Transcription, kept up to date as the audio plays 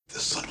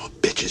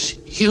just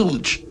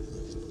huge.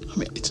 I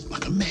mean, it's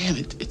like a man.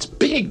 It's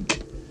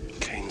big.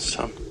 Kane's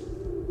son.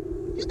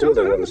 You still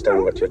don't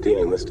understand what you're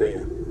dealing with, do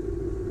you?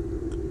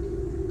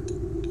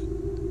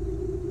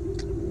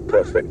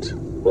 Perfect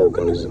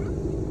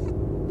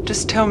organism.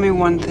 Just tell me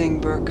one thing,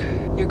 Burke.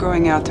 You're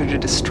going out there to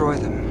destroy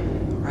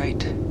them,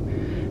 right?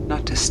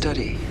 Not to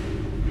study,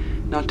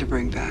 not to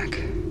bring back,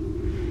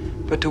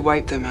 but to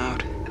wipe them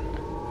out.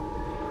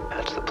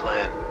 That's the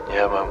plan. You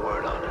have my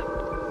word on it.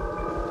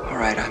 All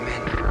right, I'm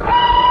in.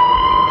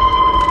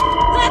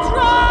 Let's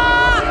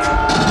rock!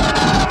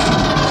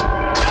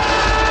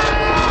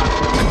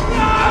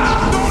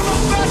 Don't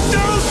look back,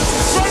 dude!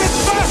 Run as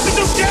fast as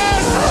you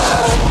can!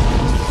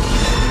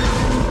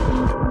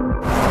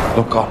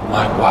 Look on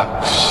my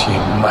works, ye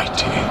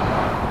mighty,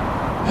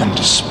 and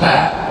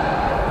despair.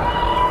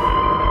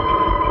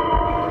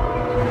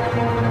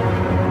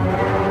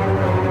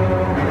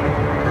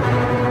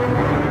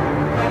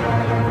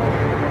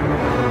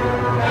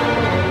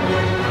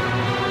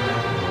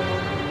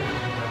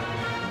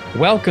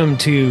 Welcome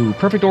to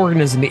Perfect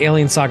Organism, the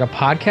Alien Saga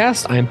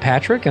podcast. I'm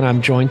Patrick, and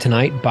I'm joined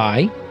tonight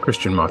by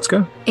Christian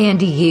Motzka,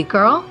 Andy Yeet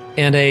Girl,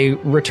 and a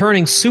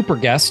returning super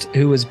guest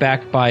who is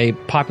backed by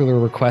popular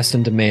request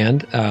and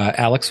demand,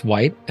 Alex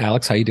White.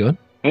 Alex, how you doing?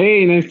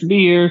 Hey, nice to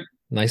be here.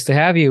 Nice to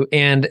have you.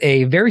 And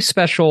a very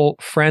special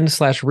friend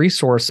 /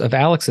 resource of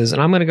Alex's,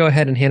 and I'm going to go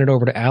ahead and hand it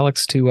over to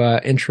Alex to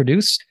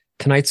introduce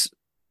tonight's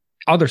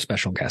other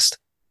special guest.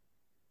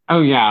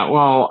 Oh, yeah.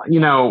 Well,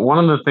 you know, one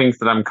of the things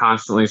that I'm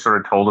constantly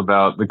sort of told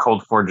about the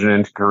Cold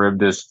Genetic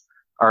Charybdis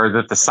are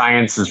that the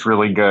science is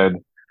really good.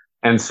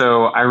 And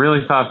so I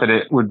really thought that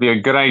it would be a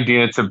good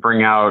idea to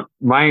bring out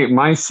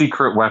my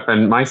secret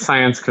weapon, my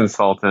science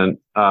consultant,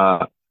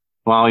 Lali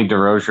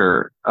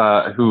DeRosier,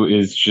 who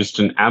is just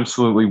an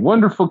absolutely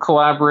wonderful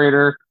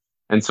collaborator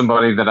and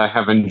somebody that I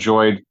have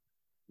enjoyed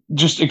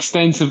just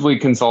extensively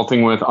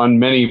consulting with on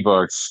many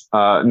books,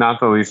 not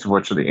the least of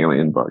which are the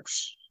Alien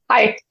books.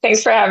 Hi,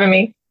 thanks for having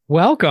me.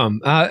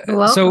 Welcome.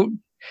 So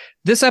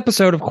this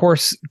episode, of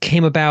course,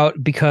 came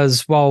about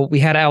because while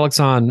we had Alex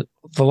on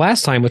the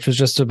last time, which was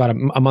just about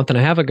a month and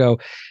a half ago,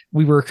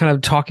 we were kind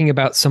of talking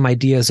about some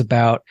ideas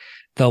about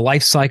the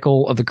life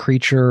cycle of the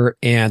creature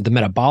and the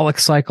metabolic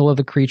cycle of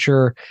the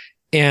creature.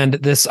 And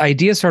this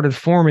idea started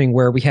forming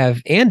where we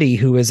have Andy,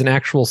 who is an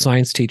actual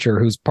science teacher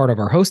who's part of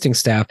our hosting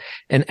staff.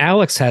 And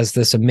Alex has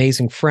this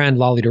amazing friend,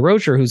 Lali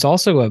DeRosier, who's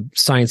also a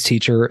science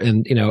teacher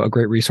and, you know, a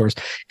great resource.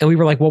 And we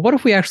were like, well, what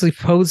if we actually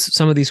pose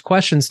some of these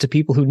questions to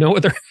people who know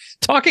what they're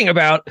talking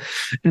about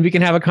and we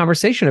can have a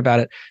conversation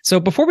about it? So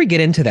before we get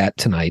into that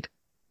tonight,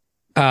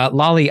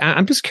 Lali,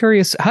 I'm just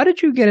curious, how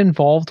did you get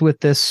involved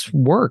with this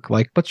work?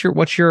 Like,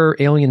 what's your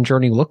alien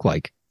journey look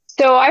like?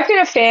 So I've been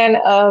a fan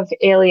of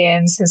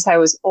Alien since I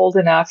was old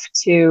enough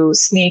to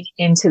sneak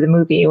into the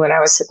movie when I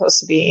was supposed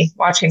to be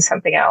watching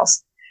something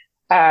else.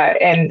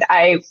 And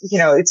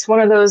it's one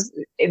of those,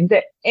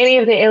 any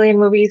of the Alien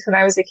movies when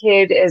I was a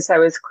kid, as I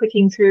was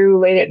clicking through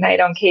late at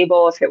night on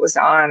cable, if it was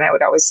on, I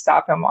would always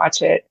stop and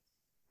watch it.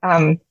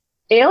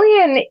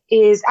 Alien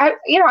is,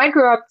 I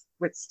grew up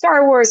with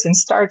Star Wars and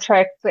Star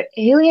Trek, but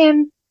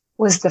Alien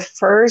was the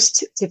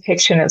first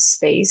depiction of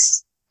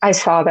space I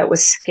saw that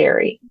was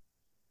scary.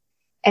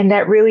 And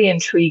that really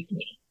intrigued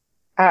me,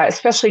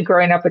 especially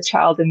growing up a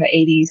child in the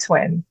 80s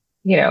when,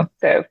 you know,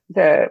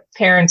 the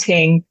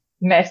parenting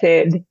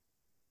method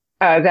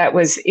that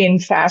was in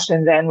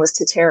fashion then was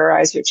to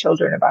terrorize your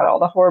children about all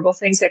the horrible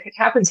things that could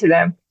happen to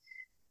them.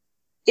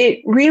 It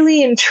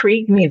really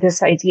intrigued me,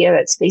 this idea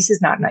that space is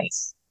not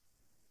nice,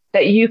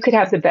 that you could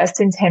have the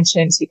best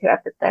intentions, you could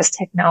have the best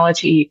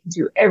technology, you can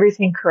do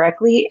everything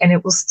correctly, and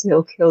it will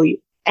still kill you.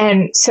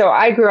 And so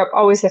I grew up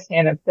always a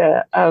fan of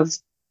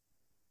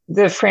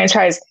the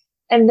franchise.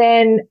 And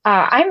then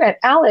I met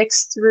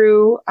Alex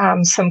through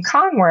some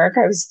con work.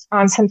 I was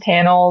on some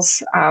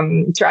panels.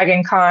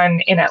 Dragon Con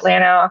in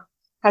Atlanta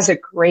has a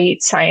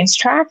great science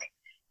track.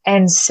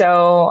 And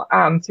so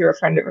through a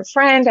friend of a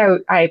friend,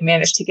 I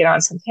managed to get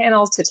on some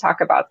panels to talk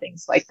about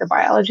things like the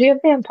biology of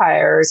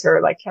vampires or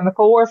like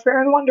chemical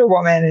warfare and Wonder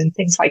Woman and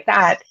things like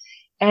that.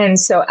 And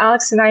so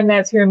Alex and I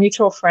met through a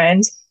mutual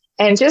friend.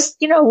 And just,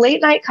 you know,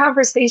 late night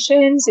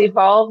conversations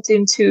evolved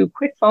into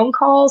quick phone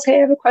calls. Hey,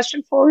 I have a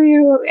question for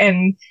you.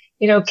 And,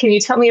 you know, can you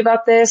tell me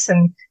about this?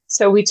 And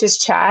so we just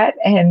chat.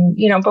 And,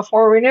 you know,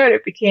 before we knew it,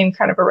 it became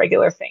kind of a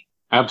regular thing.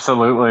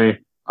 Absolutely.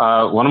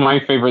 One of my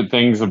favorite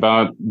things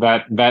about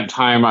that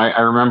time, I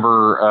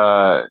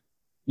remember,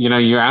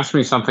 you asked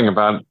me something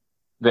about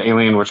the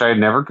alien, which I had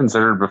never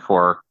considered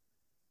before,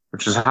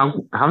 which is how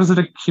does it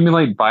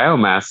accumulate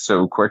biomass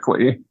so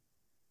quickly?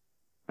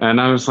 And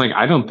I was like,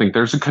 I don't think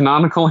there's a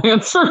canonical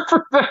answer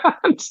for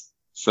that.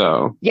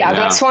 So yeah,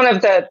 that's one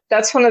of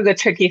the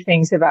tricky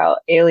things about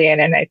Alien.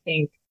 And I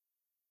think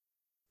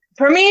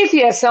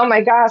Prometheus, oh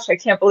my gosh, I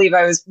can't believe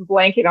I was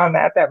blanking on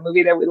that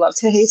movie that we love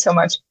to hate so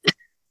much.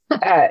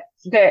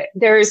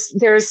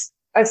 There's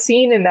a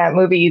scene in that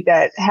movie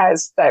that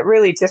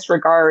really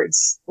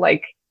disregards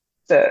like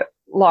the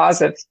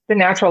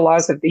natural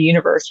laws of the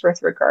universe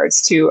with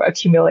regards to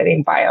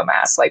accumulating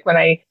biomass. Like when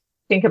I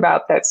think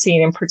about that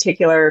scene in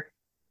particular,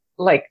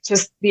 like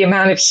just the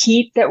amount of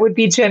heat that would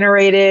be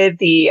generated,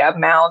 the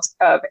amount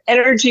of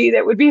energy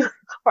that would be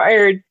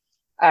required.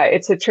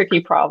 It's a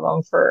tricky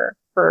problem for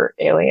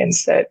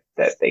aliens that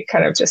they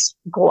kind of just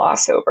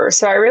gloss over.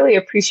 So I really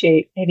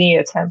appreciate any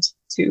attempt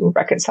to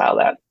reconcile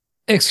that.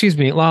 Excuse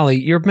me, Lali,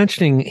 you're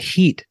mentioning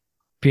heat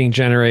being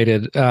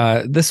generated.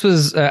 This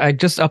was, I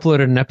just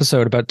uploaded an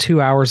episode about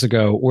 2 hours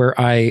ago where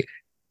I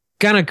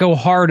gonna go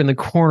hard in the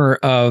corner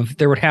of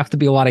there would have to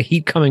be a lot of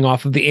heat coming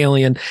off of the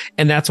alien,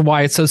 and that's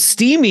why it's so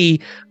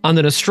steamy on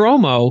the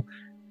Nostromo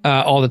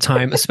all the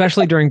time,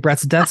 especially during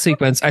Brett's death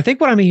sequence. I think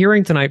what I'm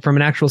hearing tonight from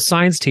an actual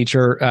science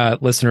teacher,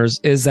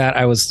 listeners, is that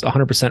I was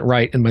 100%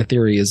 right and my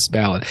theory is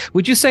valid.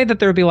 Would you say that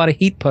there would be a lot of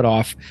heat put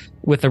off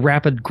with a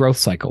rapid growth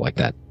cycle like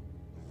that?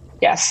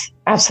 Yes,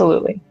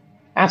 absolutely.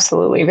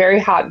 Absolutely.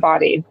 Very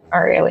hot-bodied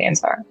our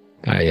aliens are.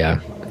 I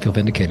feel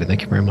vindicated.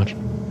 Thank you very much.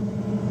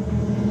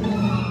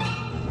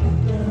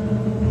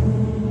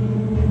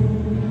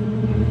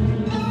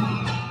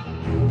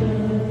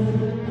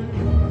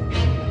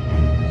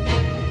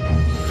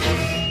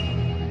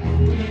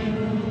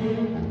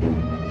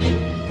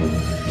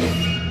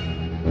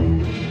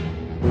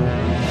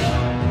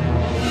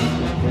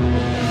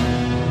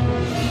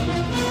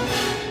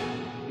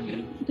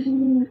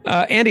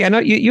 Andy, I know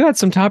you had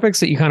some topics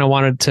that you kind of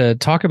wanted to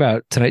talk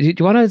about tonight. Do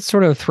you want to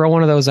sort of throw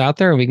one of those out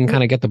there and we can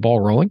kind of get the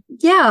ball rolling?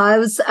 Yeah, I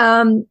was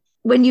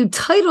when you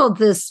titled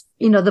this,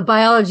 the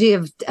biology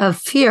of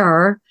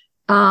fear,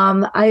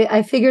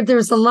 I figured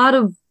there's a lot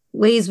of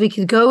ways we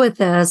could go with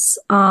this.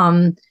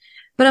 But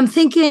I'm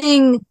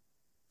thinking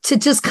to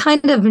just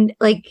kind of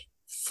like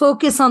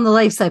focus on the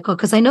life cycle,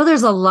 because I know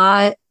there's a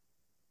lot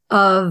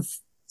of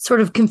sort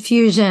of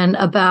confusion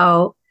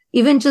about,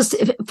 even just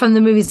from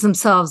the movies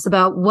themselves,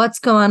 about what's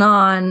going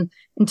on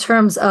in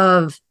terms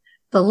of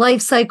the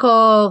life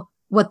cycle,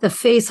 what the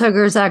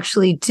facehuggers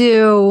actually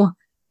do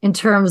in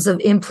terms of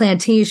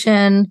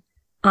implantation.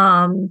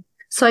 So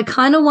I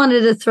kind of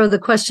wanted to throw the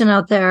question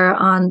out there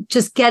on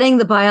just getting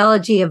the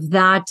biology of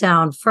that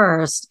down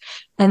first,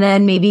 and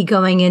then maybe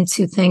going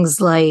into things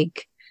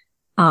like,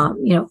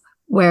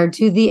 where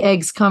do the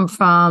eggs come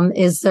from?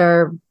 Is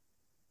there,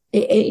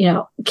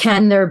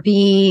 can there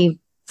be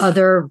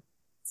other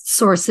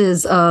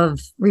sources of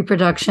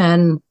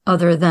reproduction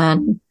other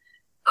than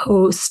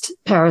host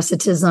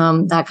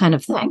parasitism, that kind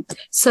of thing.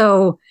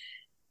 So,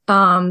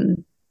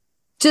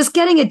 just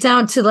getting it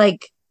down to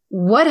like,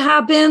 what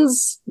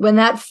happens when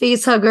that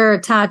facehugger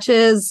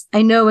attaches?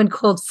 I know in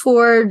Cold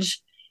Forge,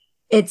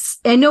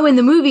 I know in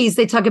the movies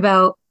they talk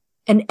about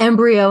an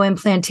embryo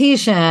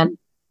implantation,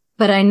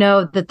 but I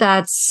know that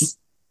that's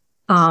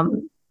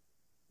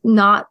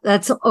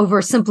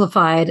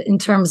oversimplified in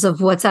terms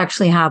of what's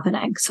actually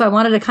happening. So I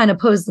wanted to kind of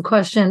pose the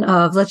question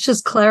of, let's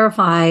just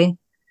clarify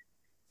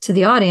to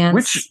the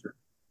audience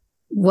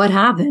what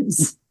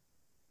happens.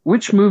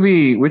 Which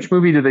movie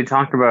do they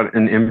talk about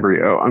an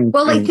embryo?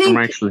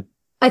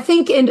 I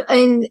think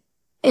in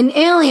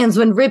Aliens,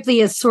 when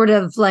Ripley is sort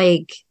of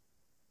like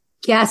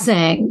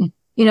guessing,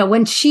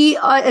 when she,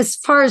 as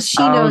far as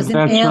she knows in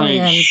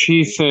Aliens, right.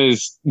 She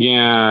says,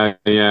 yeah.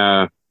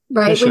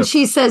 Right. Bishop. When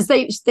she says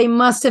they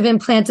must have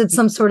implanted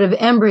some sort of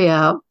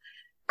embryo,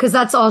 because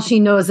that's all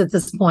she knows at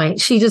this point.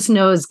 She just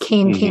knows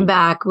Kane came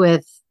back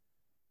with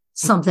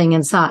something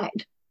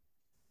inside.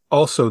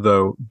 Also,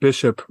 though,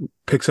 Bishop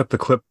picks up the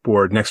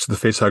clipboard next to the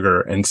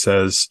facehugger and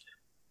says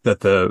that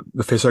the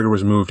facehugger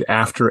was moved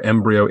after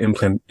embryo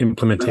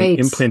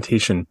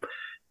implantation.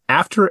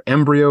 After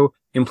embryo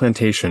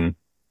implantation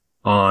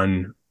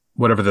on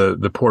whatever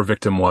the poor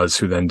victim was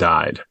who then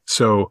died.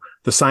 So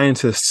the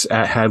scientists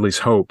at Hadley's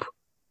Hope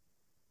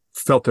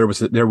felt there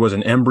was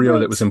an embryo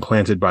that was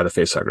implanted by the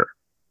facehugger.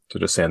 So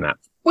just saying that.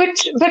 But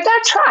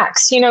that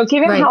tracks,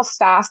 given how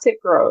fast it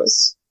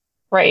grows,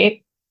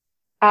 right?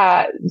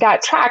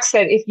 That tracks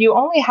that if you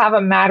only have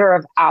a matter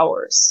of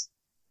hours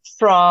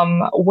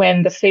from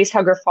when the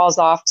facehugger falls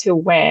off to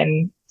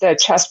when the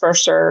chest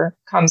burster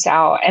comes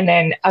out, and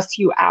then a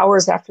few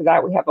hours after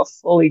that, we have a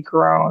fully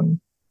grown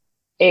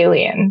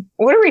alien.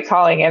 What are we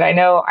calling it? I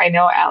know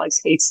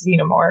Alex hates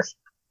xenomorph.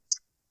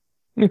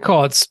 We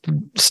call it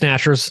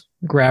snatchers.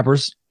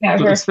 Grabbers.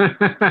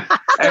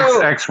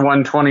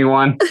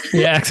 XX121.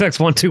 Yeah,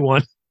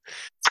 XX121.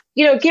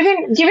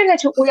 Given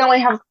that we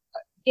only have,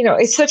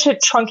 it's such a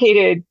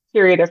truncated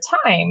period of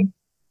time,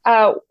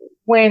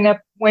 when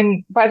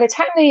by the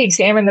time they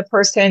examine the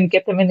person,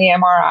 get them in the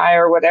MRI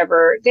or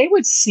whatever, they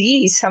would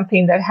see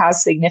something that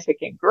has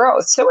significant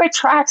growth. So it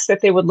tracks that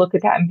they would look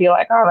at that and be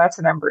like, oh, that's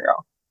an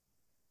embryo.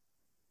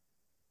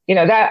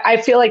 That I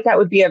feel like that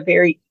would be a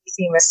very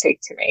easy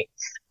mistake to make.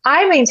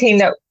 I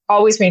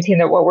always maintain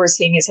that what we're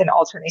seeing is an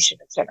alternation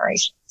of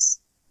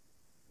generations.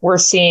 We're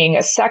seeing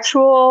a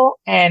sexual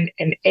and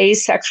an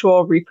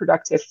asexual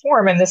reproductive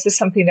form. And this is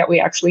something that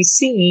we actually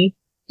see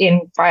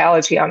in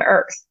biology on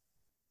Earth.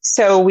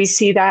 So we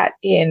see that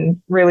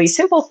in really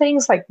simple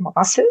things like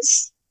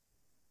mosses,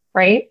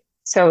 right?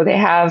 So they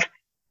have,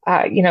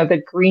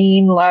 the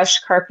green,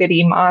 lush,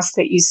 carpety moss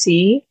that you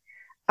see,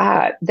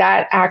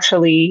 that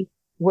actually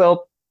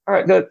will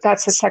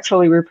that's a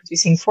sexually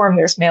reproducing form.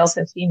 There's males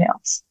and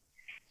females,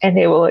 and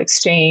they will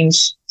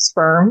exchange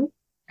sperm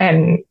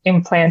and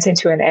implant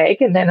into an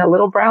egg, and then a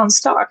little brown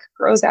stalk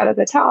grows out of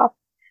the top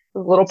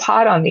with a little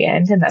pod on the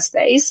end, and that's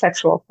the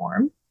asexual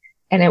form.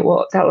 And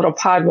that little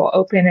pod will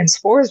open and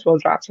spores will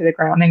drop to the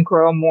ground and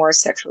grow more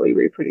sexually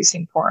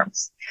reproducing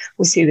forms.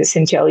 We see this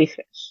in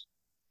jellyfish.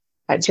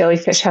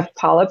 Jellyfish have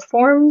polyp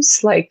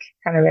forms, like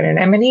kind of an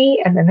anemone,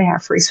 and then they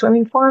have free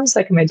swimming forms,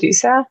 like a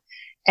medusa.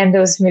 And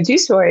those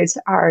medusoids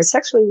are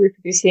sexually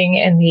reproducing,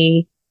 and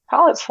the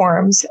polyp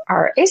forms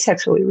are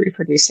asexually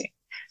reproducing.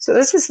 So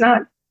this is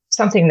not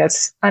something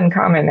that's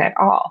uncommon at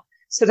all.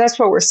 So that's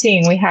what we're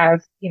seeing. We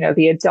have,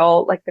 the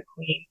adult, like the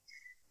queen.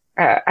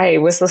 I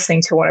was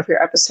listening to one of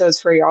your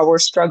episodes where y'all were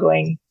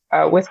struggling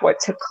with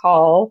what to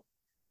call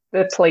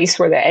the place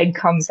where the egg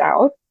comes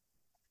out.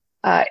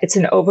 It's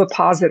an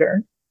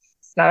ovipositor.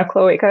 It's not a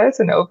cloaca, it's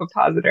an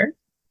ovipositor.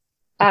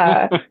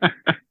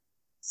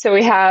 So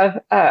we have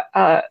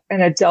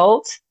an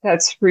adult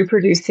that's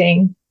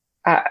reproducing,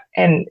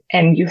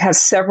 and you have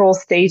several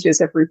stages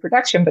of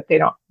reproduction, but they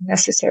don't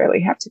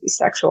necessarily have to be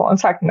sexual. In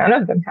fact, none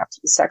of them have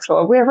to be sexual.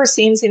 Have we ever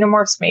seen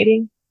xenomorphs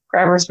mating,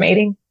 grabbers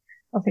mating?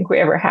 I don't think we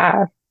ever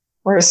have.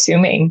 We're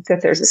assuming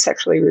that there's a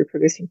sexually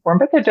reproducing form,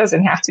 but there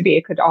doesn't have to be.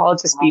 It could all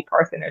just be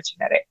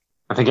parthenogenetic.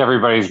 I think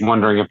everybody's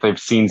wondering if they've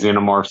seen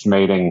xenomorphs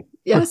mating.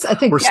 Yes, I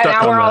think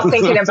now we're all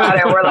thinking about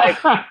it. We're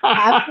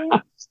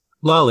like,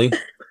 Lali,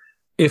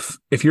 if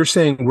you're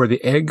saying where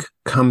the egg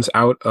comes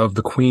out of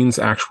the queen's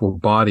actual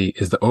body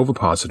is the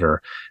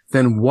ovipositor,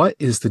 then what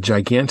is the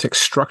gigantic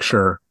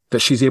structure that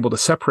she's able to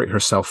separate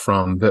herself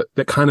from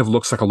that kind of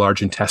looks like a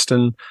large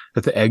intestine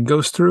that the egg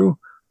goes through?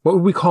 What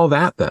would we call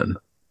that then?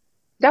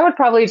 That would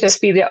probably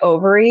just be the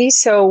ovary.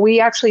 So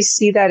we actually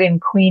see that in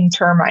queen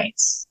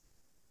termites.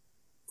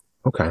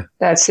 Okay.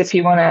 That's if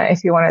you want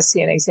to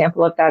see an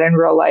example of that in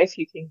real life,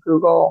 you can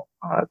Google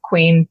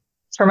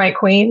termite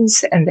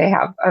queens, and they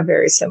have a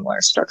very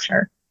similar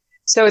structure.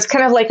 So it's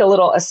kind of like a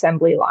little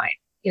assembly line.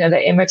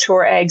 The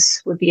immature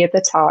eggs would be at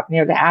the top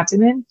near the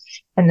abdomen,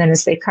 and then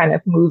as they kind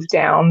of move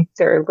down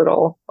their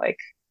little like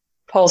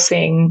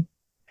pulsing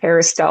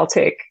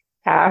peristaltic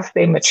path,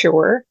 they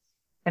mature,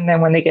 and then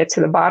when they get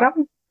to the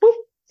bottom,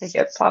 they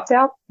get plopped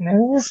out.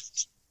 No.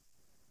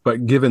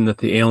 But given that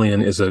the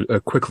alien is a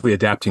quickly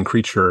adapting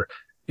creature,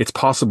 it's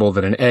possible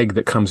that an egg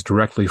that comes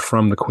directly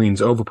from the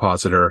queen's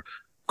ovipositor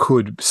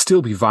could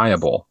still be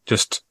viable,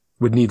 just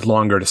would need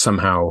longer to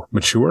somehow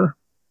mature.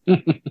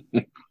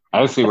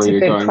 I see where you're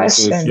going with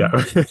this.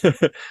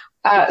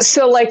 Yeah.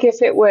 So like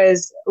if it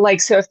was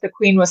so if the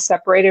queen was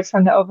separated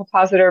from the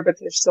ovipositor, but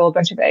there's still a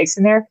bunch of eggs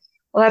in there,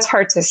 well, that's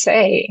hard to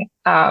say.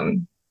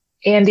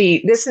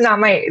 Andy,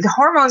 the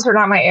hormones are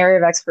not my area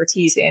of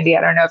expertise, Andy.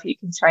 I don't know if you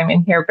can chime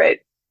in here, but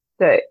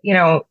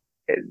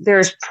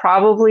there's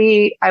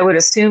probably, I would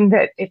assume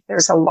that if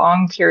there's a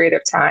long period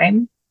of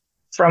time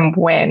from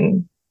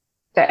when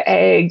the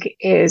egg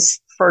is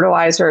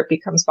fertilized or it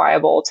becomes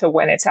viable to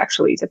when it's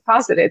actually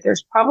deposited,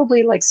 there's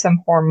probably like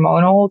some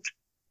hormonal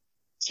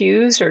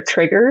cues or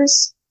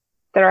triggers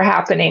that are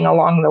happening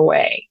along the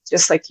way,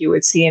 just like you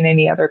would see in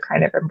any other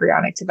kind of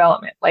embryonic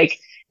development. Like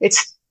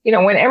it's,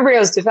 when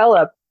embryos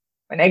develop,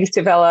 when eggs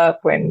develop,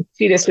 when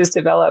fetuses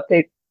develop,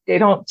 you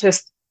don't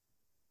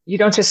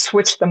just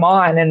switch them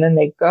on and then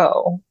they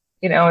go.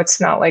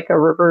 It's not like a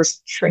reverse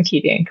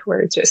shrinky dink where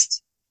it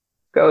just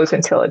goes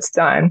until it's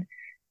done.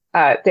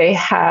 They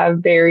have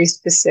very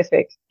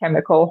specific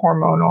chemical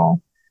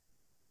hormonal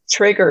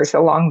triggers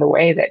along the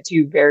way that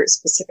do very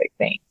specific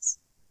things.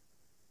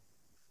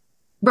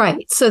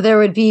 Right. So there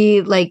would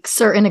be like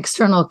certain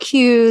external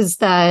cues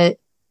that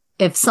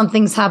if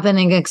something's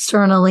happening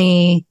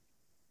externally,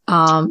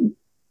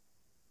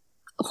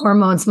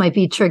 hormones might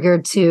be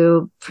triggered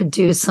to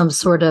produce some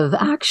sort of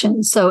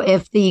action. So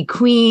if the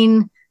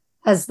queen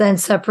has then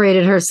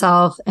separated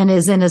herself and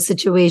is in a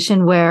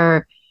situation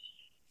where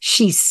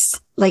she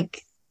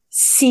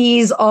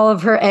sees all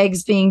of her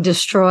eggs being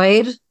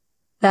destroyed,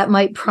 that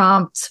might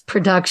prompt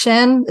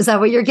production. Is that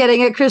what you're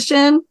getting at,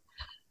 Christian?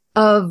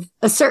 Of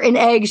a certain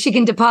egg she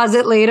can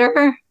deposit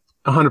later?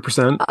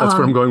 100%. That's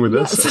where I'm going with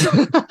this.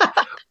 Yes.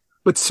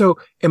 But so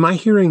am I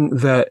hearing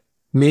that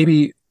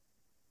maybe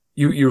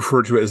you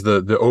refer to it as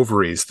the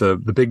ovaries, the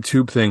big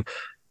tube thing.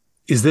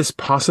 Is this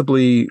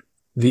possibly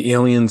the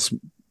aliens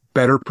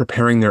better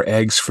preparing their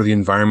eggs for the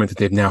environment that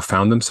they've now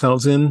found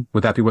themselves in?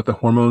 Would that be what the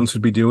hormones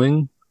would be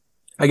doing?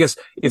 I guess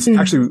it's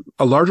actually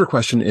a larger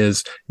question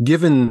is,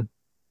 given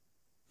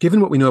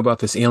what we know about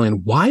this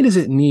alien, why does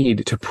it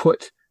need to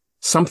put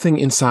something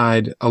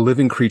inside a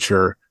living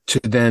creature to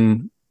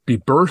then be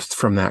birthed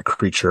from that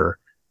creature?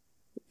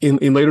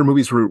 In later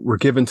movies, we're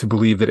given to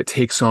believe that it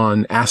takes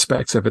on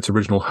aspects of its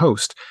original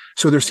host.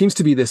 So there seems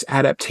to be this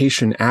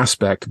adaptation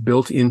aspect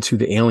built into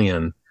the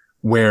alien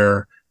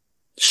where,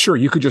 sure,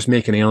 you could just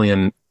make an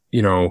alien,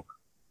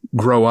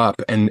 grow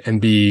up and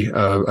be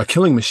a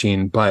killing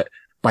machine, but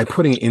by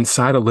putting it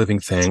inside a living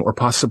thing or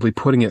possibly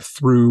putting it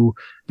through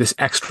this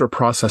extra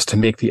process to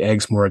make the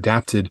eggs more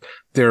adapted,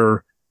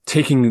 they're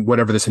taking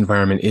whatever this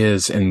environment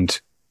is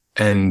and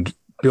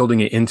building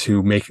it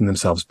into making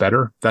themselves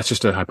better. That's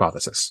just a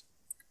hypothesis.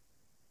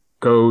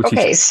 Go teach.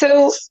 Okay,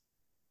 so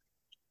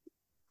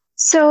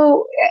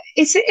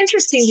it's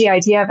interesting, the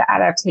idea of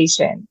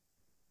adaptation.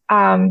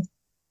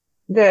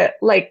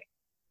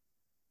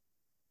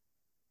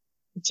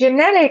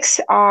 Genetics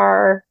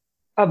are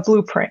a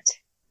blueprint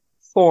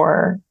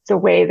for the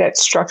way that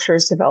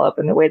structures develop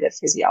and the way that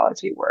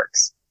physiology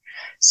works.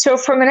 So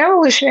from an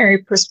evolutionary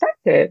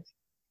perspective,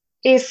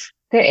 if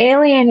the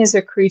alien is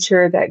a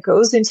creature that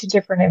goes into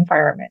different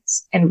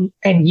environments and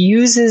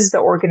uses the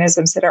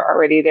organisms that are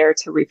already there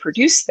to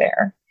reproduce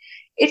there,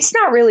 it's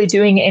not really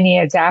doing any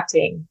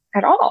adapting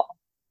at all.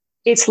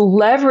 It's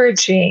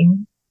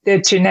leveraging the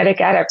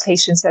genetic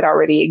adaptations that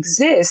already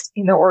exist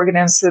in the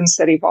organisms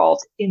that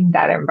evolved in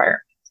that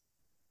environment,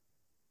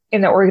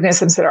 in the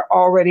organisms that are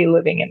already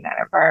living in that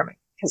environment.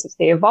 Because if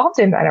they evolved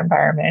in that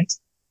environment,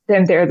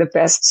 then they're the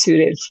best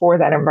suited for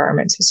that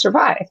environment to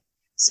survive.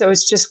 So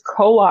it's just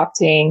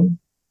co-opting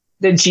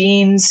the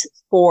genes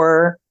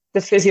for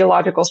the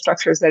physiological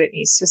structures that it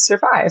needs to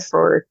survive,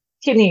 for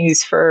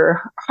kidneys,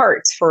 for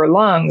hearts, for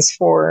lungs,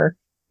 for,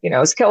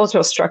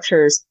 skeletal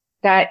structures.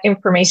 That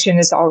information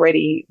is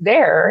already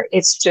there.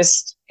 It's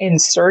just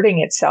inserting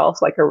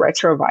itself like a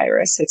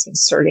retrovirus. It's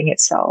inserting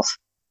itself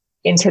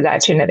into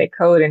that genetic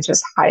code and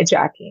just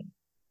hijacking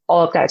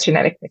all of that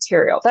genetic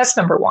material. That's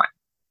number one.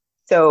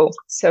 So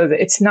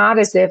it's not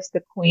as if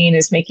the queen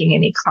is making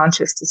any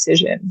conscious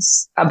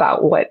decisions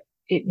about what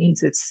it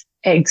needs its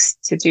eggs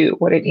to do,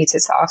 what it needs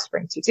its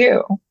offspring to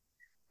do.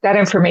 That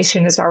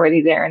information is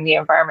already there in the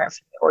environment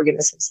for the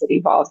organisms that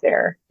evolve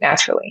there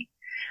naturally.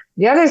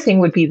 The other thing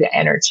would be the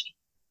energy.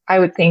 I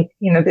would think,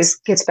 this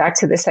gets back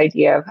to this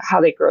idea of how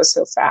they grow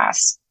so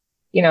fast.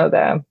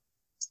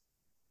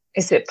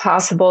 Is it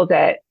possible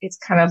that it's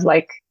kind of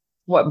like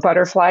what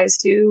butterflies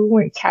do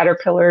when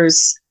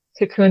caterpillars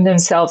cocoon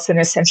themselves and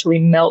essentially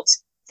melt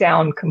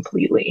down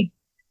completely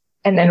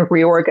and then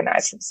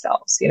reorganize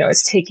themselves?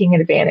 It's taking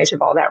advantage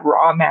of all that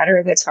raw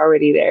matter that's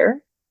already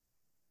there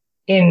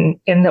in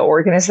the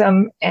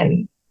organism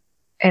and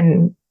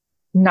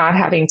not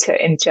having to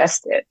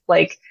ingest it.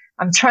 Like,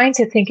 I'm trying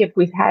to think if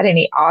we've had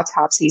any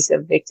autopsies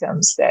of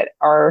victims that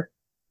are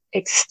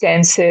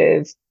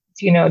extensive.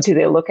 Do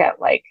they look at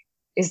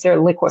is there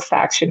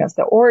liquefaction of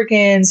the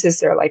organs? Is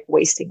there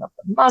wasting of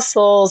the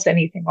muscles?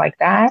 Anything like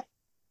that?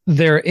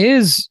 There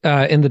is,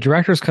 in the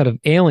director's cut of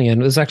Alien,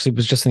 this actually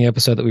was just in the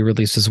episode that we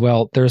released as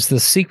well. There's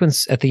this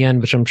sequence at the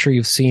end, which I'm sure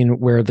you've seen,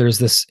 where there's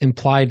this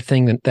implied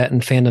thing that in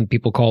fandom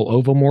people call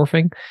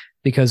ovomorphing,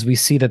 because we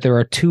see that there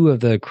are two of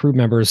the crew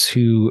members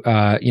who,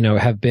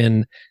 have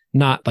been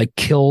not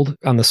killed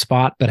on the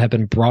spot, but have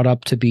been brought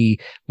up to be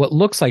what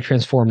looks like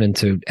transformed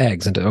into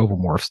eggs, into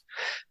ovomorphs.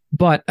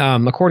 But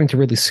according to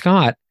Ridley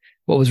Scott,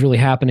 what was really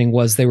happening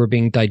was they were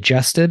being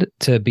digested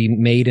to be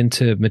made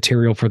into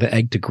material for the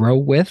egg to grow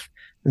with.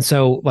 And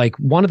so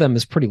one of them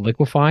is pretty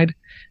liquefied.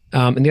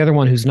 And the other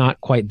one, who's not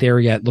quite there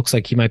yet, looks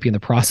like he might be in the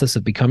process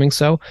of becoming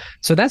so.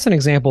 So that's an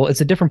example. It's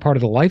a different part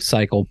of the life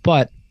cycle,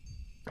 but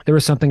there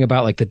was something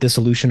about the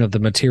dissolution of the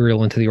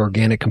material into the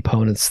organic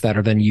components that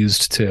are then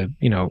used to,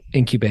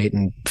 incubate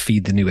and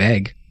feed the new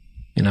egg,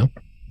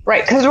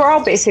 Right. Because we're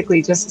all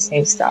basically just the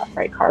same stuff,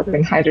 right?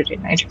 Carbon,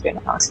 hydrogen, nitrogen,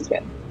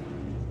 oxygen.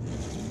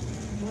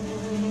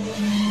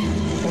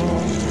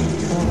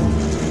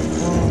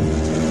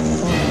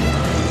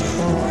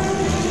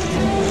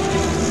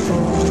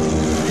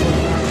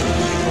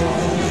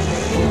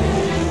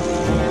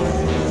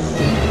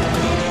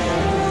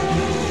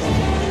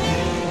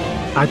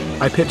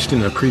 I pitched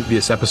in a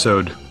previous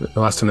episode, the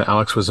last time that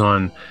Alex was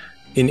on,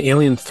 in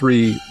Alien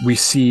 3, we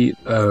see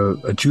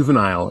a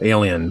juvenile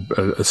alien,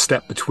 a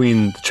step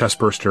between the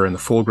chestburster and the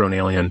full-grown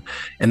alien,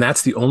 and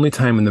that's the only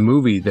time in the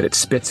movie that it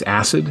spits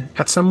acid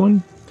at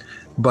someone,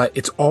 but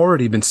it's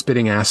already been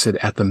spitting acid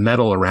at the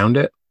metal around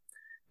it.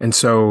 And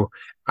so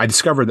I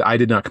discovered that I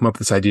did not come up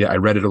with this idea. I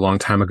read it a long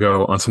time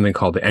ago on something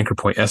called the Anchor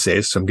Point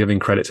Essays, so I'm giving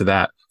credit to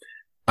that,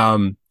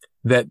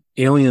 that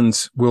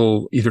aliens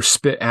will either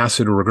spit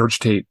acid or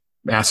regurgitate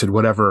acid,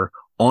 whatever,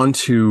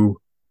 onto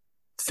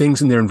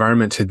things in their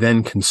environment to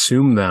then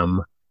consume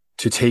them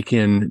to take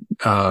in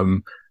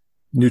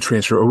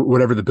nutrients or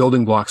whatever the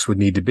building blocks would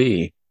need to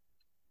be.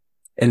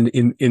 And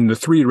in the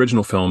three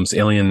original films,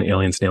 Alien,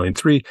 Aliens, and Alien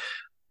 3,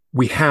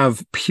 we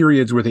have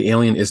periods where the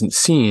alien isn't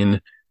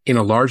seen in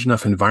a large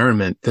enough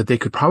environment that they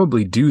could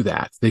probably do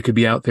that. They could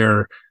be out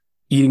there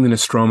eating the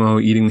Nostromo,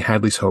 eating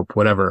Hadley's Hope,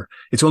 whatever.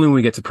 It's only when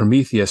we get to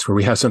Prometheus where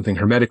we have something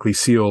hermetically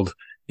sealed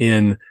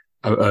in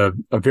a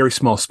very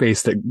small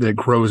space that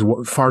grows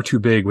far too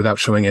big without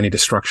showing any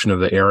destruction of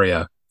the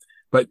area.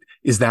 But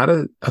is that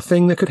a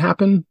thing that could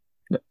happen?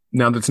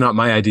 Now that's not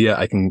my idea,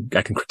 I can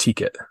critique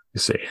it, you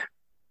see.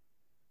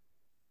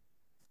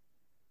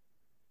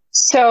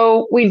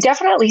 So we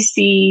definitely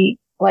see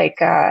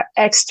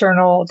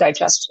external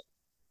digestion,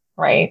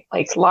 right?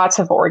 Lots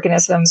of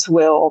organisms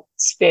will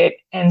spit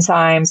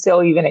enzymes.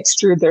 They'll even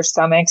extrude their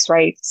stomachs,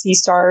 right? Sea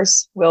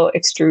stars will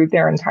extrude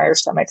their entire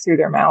stomach through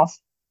their mouth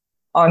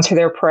onto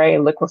their prey,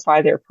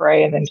 liquefy their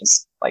prey, and then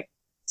just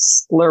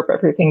slurp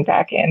everything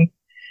back in.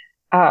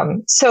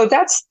 So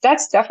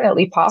that's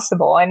definitely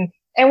possible.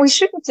 And we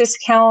shouldn't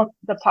discount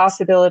the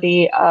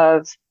possibility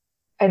of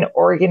an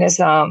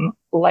organism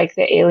like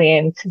the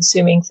alien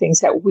consuming things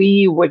that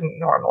we wouldn't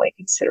normally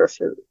consider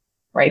food,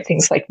 right?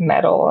 Things like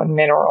metal and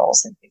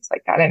minerals and things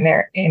like that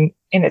in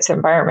its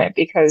environment,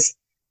 because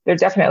there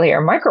definitely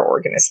are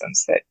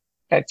microorganisms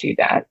that do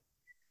that.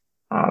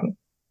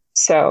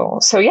 So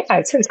yeah,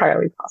 it's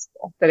entirely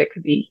possible that it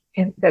could be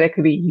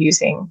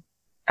using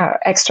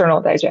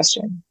external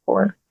digestion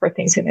for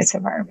things in its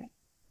environment.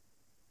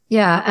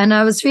 Yeah, and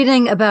I was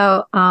reading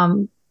about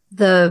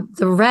the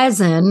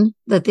resin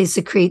that they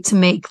secrete to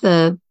make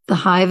the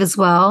hive as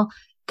well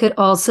could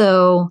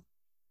also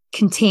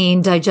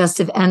contain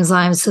digestive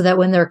enzymes, so that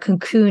when they're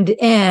cocooned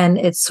in,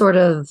 it sort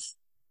of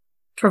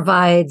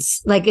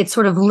provides, like, it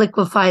sort of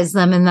liquefies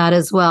them in that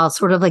as well,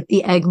 sort of like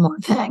the egg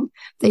morphing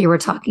that you were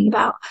talking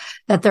about,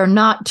 that they're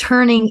not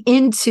turning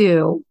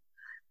into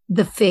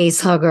the face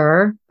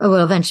hugger, or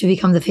will eventually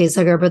become the face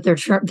hugger, but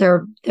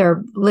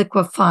they're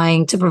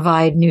liquefying to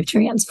provide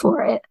nutrients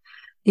for it,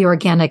 the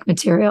organic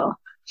material.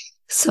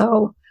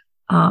 So,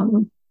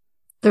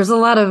 there's a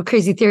lot of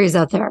crazy theories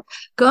out there.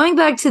 Going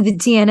back to the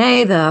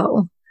DNA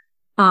though,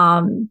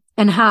 and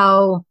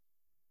how,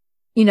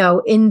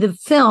 in the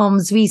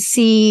films, we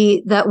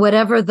see that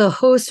whatever the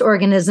host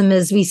organism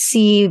is, we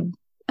see,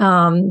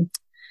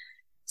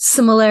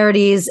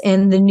 similarities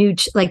in the new,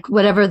 like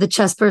whatever the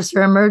chest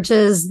burster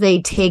emerges, they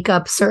take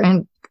up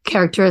certain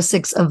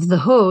characteristics of the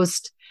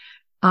host.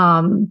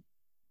 I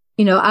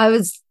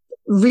was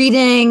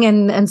reading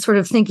and sort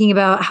of thinking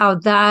about how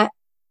that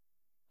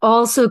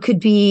also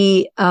could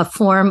be a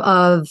form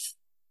of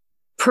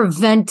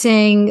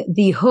preventing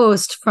the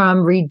host from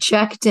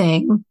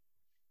rejecting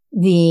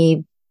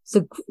the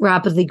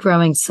rapidly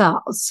growing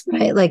cells,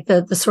 right? Like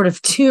the sort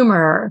of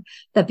tumor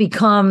that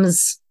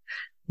becomes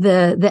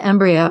the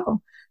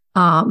embryo.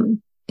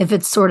 If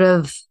it's sort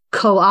of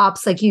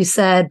co-ops, like you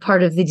said,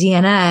 part of the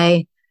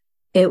DNA,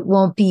 it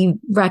won't be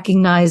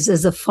recognized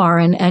as a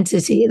foreign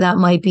entity. That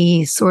might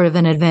be sort of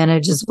an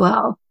advantage as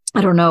well.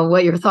 I don't know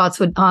what your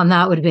thoughts on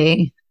that would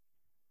be.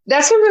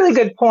 That's a really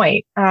good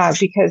point,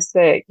 because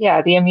the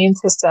immune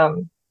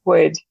system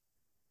would,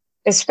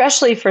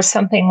 especially for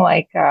something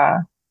like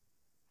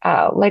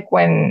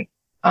when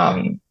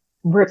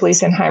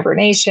Ripley's in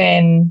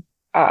hibernation,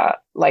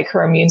 like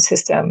her immune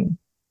system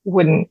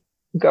wouldn't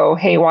go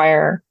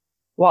haywire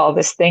while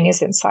this thing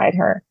is inside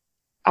her.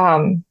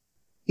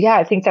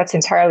 I think that's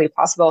entirely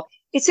possible.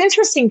 It's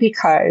interesting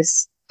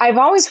because I've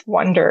always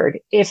wondered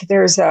if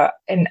there's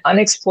an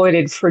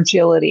unexploited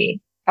fragility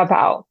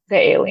about the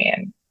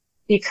alien.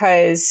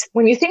 Because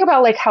when you think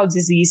about like how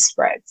disease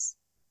spreads,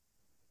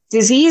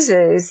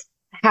 diseases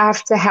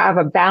have to have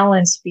a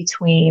balance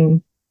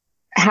between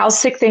how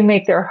sick they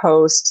make their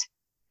host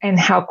and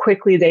how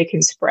quickly they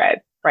can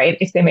spread, right?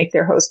 If they make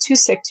their host too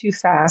sick too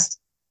fast,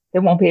 they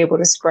won't be able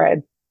to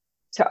spread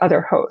to other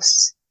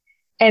hosts.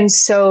 And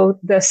so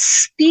the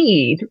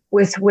speed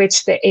with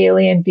which the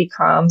alien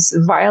becomes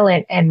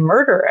violent and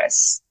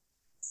murderous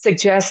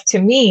suggests to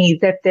me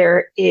that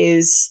there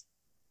is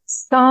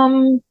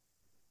some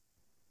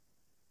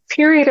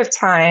period of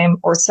time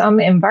or some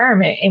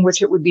environment in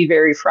which it would be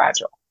very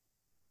fragile.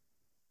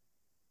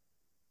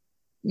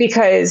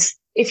 Because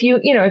if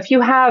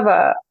you have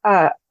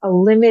a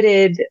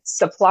limited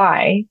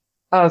supply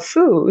of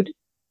food,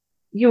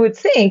 you would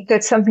think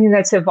that something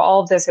that's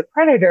evolved as a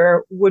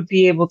predator would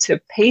be able to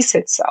pace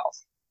itself,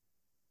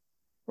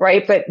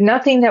 right? But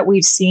nothing that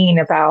we've seen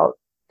about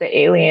the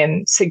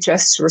alien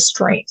suggests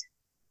restraint,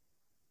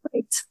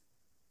 right?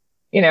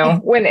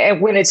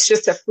 When it's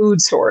just a food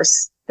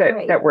source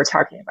that we're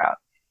talking about.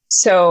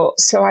 So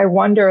I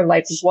wonder,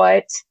 like,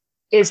 what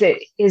is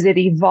it? Is it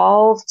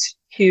evolved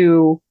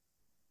to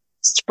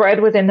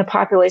spread within the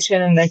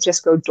population and then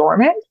just go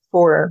dormant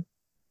for,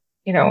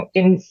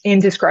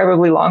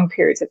 indescribably long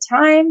periods of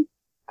time?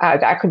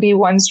 That could be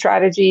one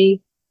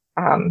strategy.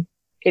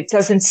 It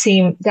doesn't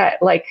seem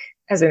that, like,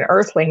 as an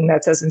Earthling,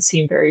 that doesn't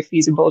seem very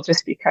feasible,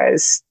 just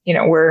because,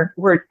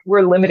 we're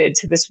limited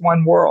to this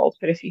one world.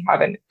 But if you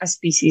have a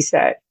species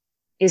that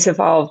is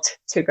evolved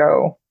to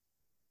go,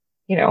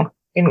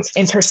 in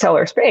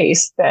interstellar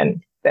space,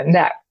 then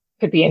that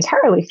could be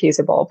entirely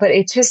feasible. But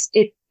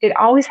it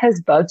always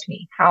has bugged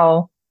me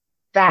how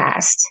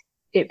fast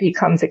it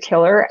becomes a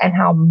killer and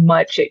how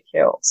much it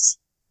kills,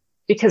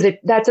 because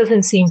that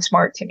doesn't seem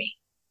smart to me.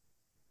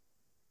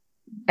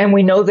 And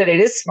we know that it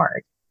is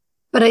smart.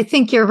 But I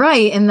think you're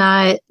right in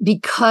that,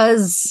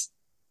 because,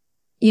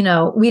 we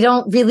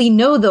don't really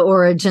know the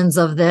origins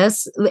of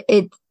this.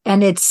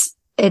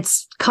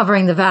 It's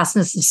covering the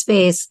vastness of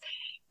space.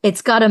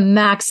 It's got to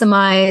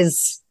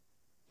maximize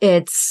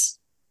its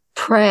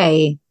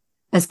prey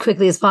as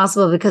quickly as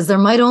possible, because there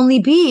might only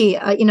be,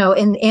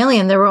 in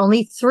Alien, there were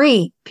only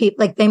 3 people.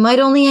 Like, they might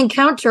only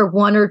encounter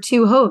 1 or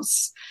 2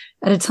 hosts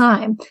at a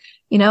time,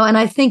 and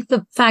I think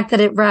the fact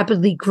that it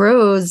rapidly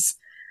grows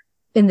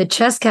in the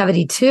chest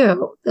cavity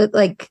too,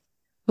 like,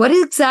 what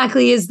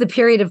exactly is the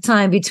period of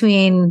time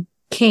between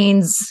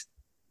Kane's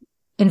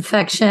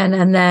infection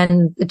and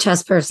then the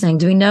chest bursting?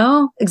 Do we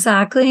know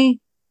exactly?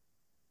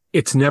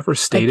 It's never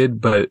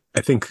stated, but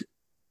I think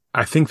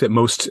that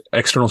most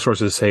external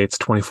sources say it's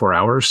 24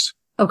 hours.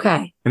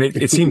 Okay. And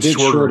it seems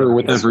shorter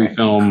with every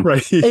film.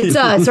 Right. It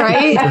does,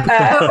 right?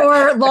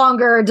 Or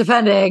longer,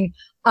 depending.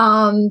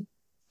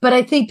 But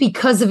I think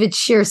because of its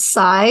sheer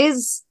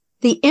size,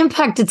 the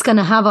impact it's going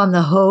to have on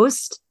the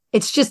host,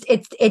 it's just,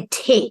 it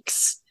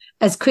takes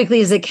as quickly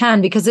as it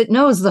can because it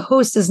knows the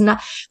host is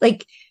not,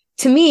 like,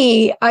 to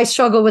me, I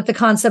struggle with the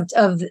concept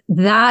of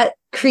that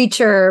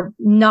creature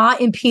not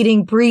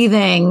impeding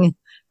breathing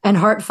and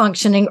heart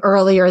functioning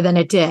earlier than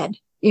it did.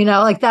 You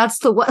know, like that's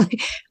the one,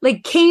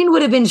 like Kane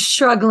would have been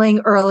struggling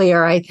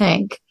earlier, I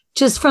think,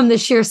 just from the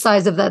sheer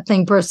size of that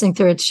thing bursting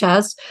through its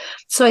chest.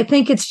 So I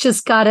think it's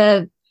just got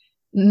to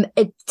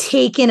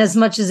take in as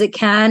much as it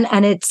can.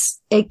 And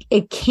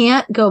it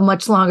can't go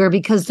much longer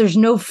because there's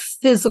no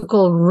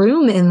physical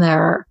room in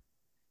there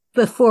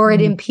before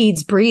it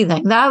impedes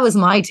breathing. That was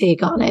my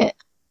take on it.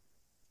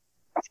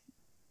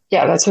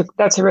 Yeah,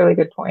 that's a really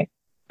good point.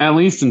 At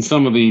least in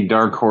some of the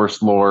Dark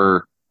Horse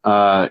lore,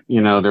 there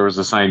was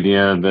this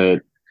idea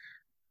that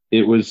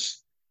it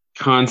was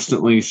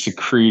constantly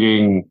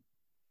secreting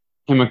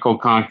chemical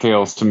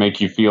cocktails to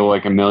make you feel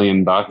like $1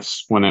 million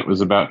when it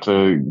was about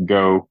to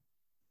go,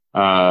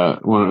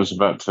 when it was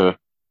about to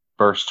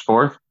burst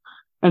forth.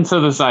 And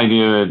so this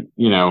idea that,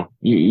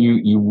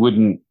 you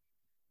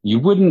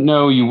wouldn't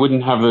know, you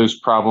wouldn't have those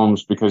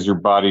problems because your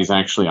body's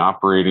actually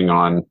operating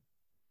on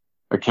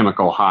a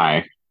chemical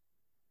high,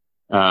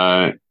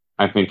 I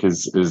think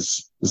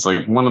is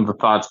like one of the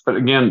thoughts. But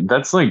again,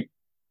 that's like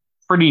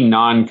pretty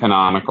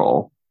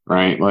non-canonical,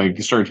 right? Like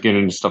you start to get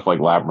into stuff like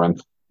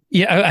Labyrinth.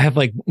 Yeah, I have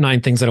like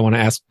 9 things that I want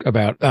to ask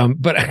about,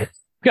 but I'm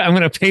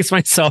going to pace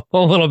myself a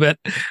little bit.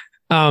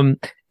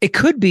 It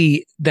could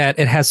be that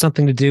it has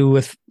something to do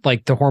with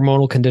like the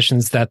hormonal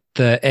conditions that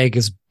the egg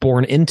is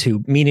born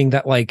into, meaning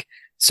that like,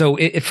 so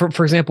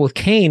for example, with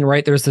Kane,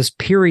 right, there's this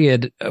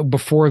period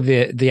before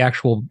the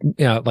actual,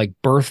 like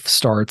birth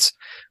starts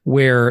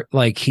where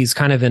like he's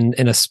kind of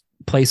in a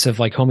place of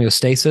like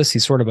homeostasis.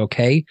 He's sort of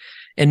okay.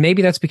 And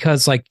maybe that's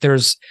because like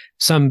there's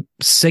some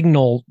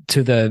signal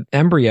to the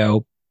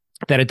embryo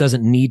that it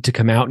doesn't need to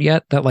come out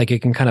yet, that like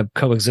it can kind of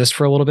coexist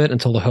for a little bit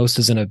until the host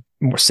is in a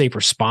more safer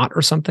spot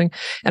or something.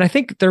 And I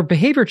think their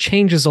behavior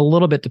changes a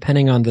little bit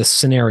depending on the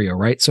scenario,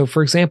 right? So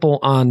for example,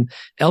 on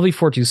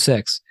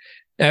LV-426,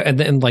 and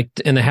then like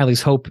in the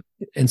Halley's Hope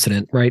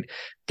incident, right?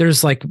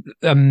 There's like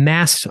a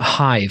mass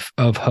hive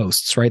of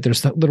hosts, right?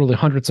 There's literally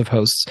hundreds of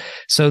hosts.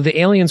 So the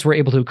aliens were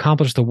able to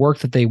accomplish the work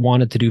that they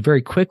wanted to do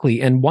very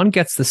quickly. And one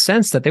gets the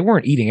sense that they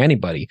weren't eating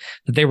anybody,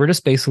 that they were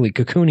just basically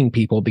cocooning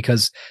people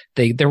because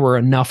there were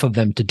enough of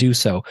them to do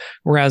so.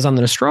 Whereas on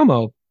the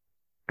Nostromo,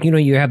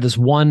 you have this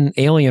one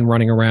alien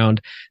running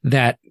around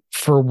that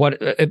for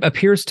what it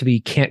appears to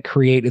be can't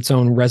create its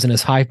own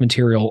resinous hive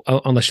material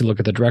unless you look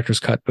at the director's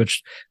cut,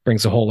 which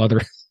brings a whole other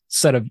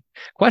set of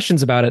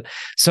questions about it.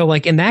 So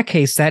like in that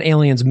case, that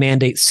alien's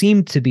mandate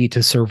seemed to be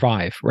to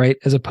survive, right?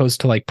 As opposed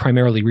to like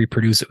primarily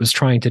reproduce. It was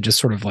trying to just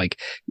sort of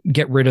like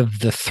get rid of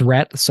the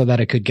threat so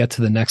that it could get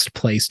to the next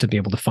place to be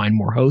able to find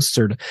more hosts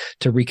or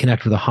to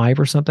reconnect with a hive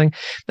or something.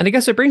 And I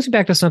guess it brings me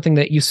back to something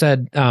that you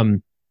said,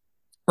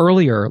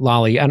 earlier,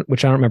 Lali,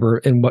 which I don't remember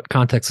in what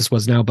context this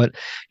was now, but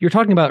you're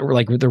talking about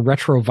like the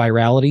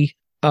retrovirality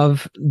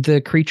of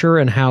the creature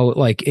and how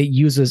like it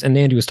uses, and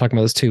Andy was talking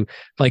about this too,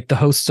 like the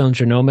host's own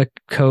genomic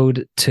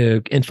code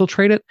to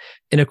infiltrate it.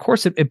 And of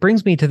course, it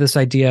brings me to this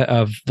idea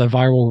of the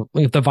viral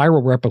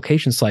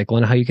replication cycle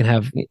and how you can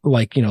have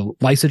like,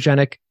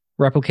 lysogenic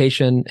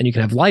replication and you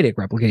can have lytic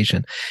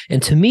replication.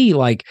 And to me,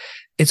 like,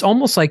 it's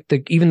almost like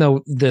even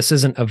though this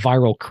isn't a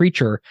viral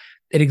creature,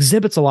 it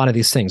exhibits a lot of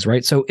these things,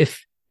 right? So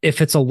if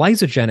it's a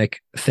lysogenic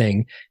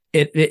thing,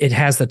 it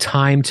has the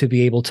time to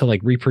be able to like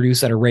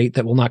reproduce at a rate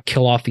that will not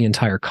kill off the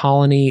entire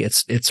colony.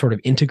 It's sort of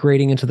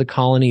integrating into the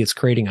colony. It's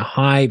creating a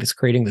hive. It's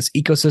creating this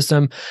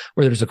ecosystem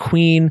where there's a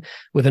queen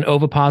with an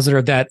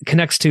ovipositor that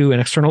connects to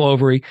an external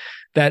ovary.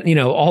 That,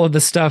 all of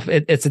this stuff,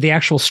 it's the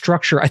actual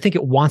structure. I think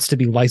it wants to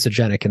be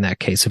lysogenic in that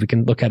case, if we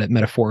can look at it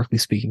metaphorically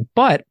speaking.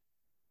 But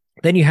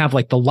then you have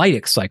like the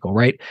lytic cycle,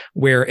 right?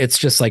 Where it's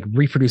just like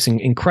reproducing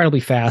incredibly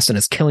fast and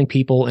it's killing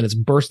people and it's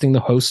bursting the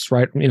hosts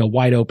right,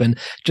 wide open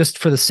just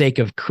for the sake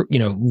of,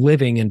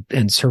 living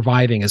and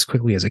surviving as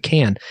quickly as it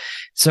can.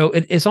 So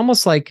it's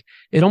almost like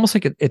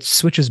it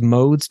switches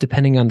modes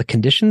depending on the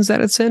conditions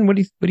that it's in. What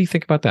do you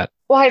think about that?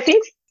 Well, I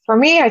think for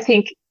me,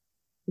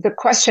 the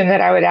question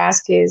that I would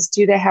ask is,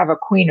 do they have a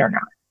queen or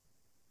not?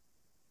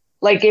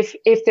 Like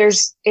if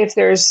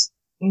there's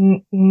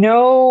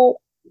no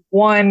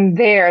one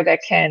there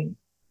that can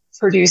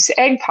produce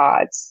egg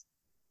pods,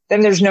 then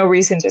there's no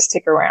reason to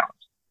stick around,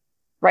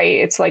 right?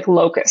 It's like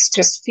locusts,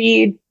 just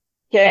feed,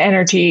 get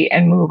energy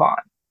and move on,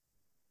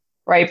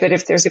 right? But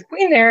if there's a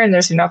queen there and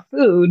there's enough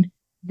food,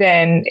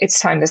 then it's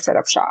time to set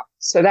up shop.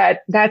 So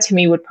that to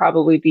me would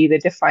probably be the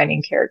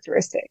defining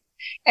characteristic.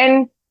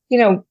 And,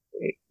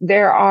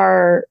 there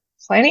are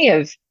plenty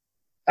of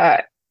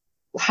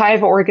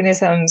hive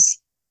organisms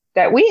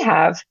that we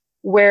have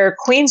where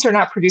queens are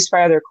not produced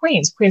by other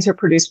queens. Queens are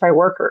produced by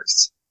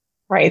workers,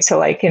 right? So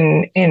like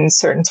in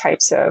certain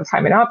types of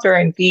Hymenoptera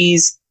and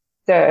bees,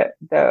 the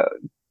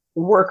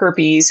worker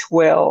bees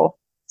will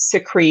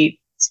secrete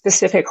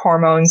specific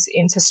hormones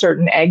into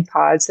certain egg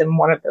pods, and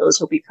one of those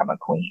will become a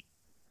queen,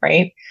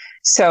 right?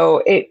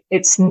 So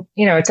it's,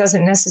 it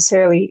doesn't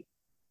necessarily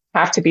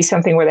have to be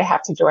something where they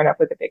have to join up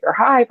with a bigger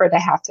hive or they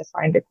have to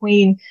find a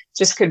queen.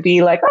 Just could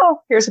be like,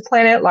 oh, here's a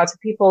planet, lots of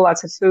people,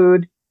 lots of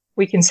food.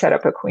 We can set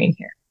up a queen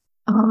here.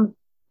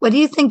 What do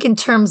you think in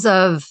terms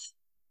of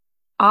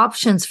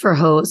options for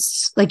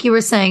hosts? Like you were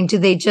saying, do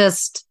they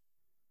just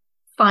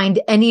find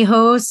any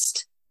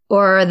host,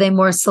 or are they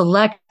more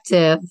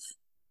selective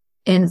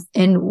in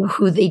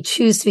who they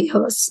choose to be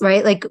hosts,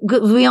 right? Like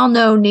we all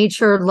know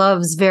nature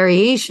loves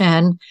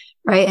variation,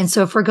 right? And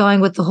so if we're going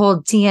with the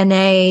whole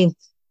DNA,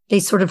 they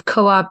sort of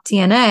co-opt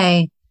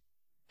DNA,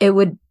 it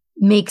would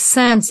make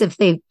sense if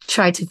they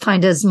try to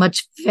find as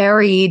much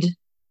varied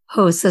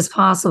hosts as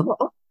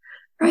possible,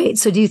 right?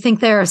 So do you think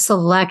they're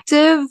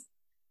selective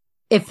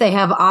if they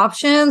have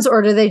options,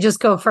 or do they just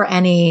go for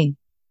any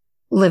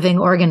living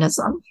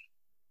organism?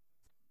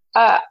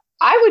 I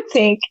would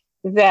think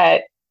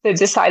that the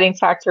deciding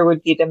factor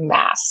would be the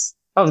mass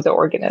of the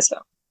organism,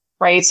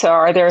 right? So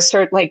are there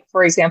certain, like,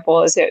 for example,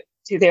 are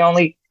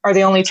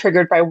they only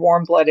triggered by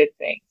warm-blooded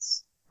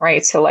things,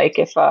 right? So like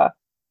if a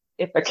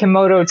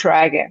Komodo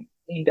dragon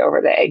leaned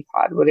over the egg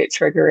pod, would it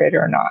trigger it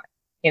or not?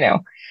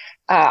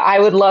 I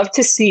would love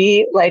to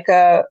see like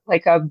a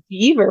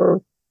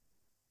beaver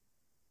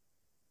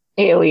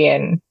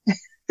alien.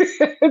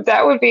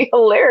 That would be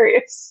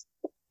hilarious.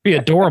 Be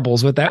adorable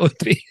is what that would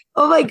be.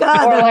 Oh my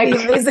God, that'd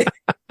be amazing.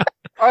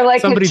 Or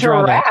like somebody a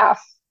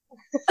giraffe.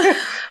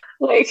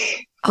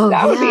 Like,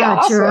 that would be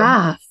awesome.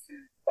 Giraffe.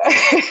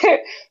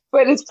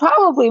 But it's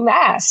probably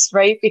mass,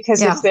 right?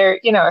 Because if they're,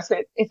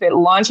 if it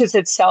launches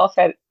itself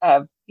at,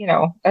 a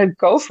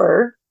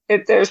gopher,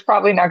 there's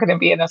probably not going to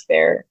be enough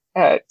there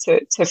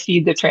to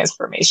feed the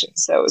transformation.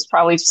 So it's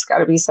probably just got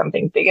to be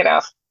something big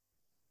enough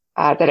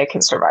that it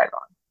can survive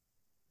on.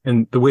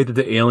 And the way that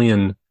the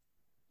alien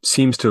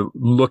seems to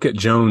look at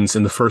Jones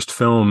in the first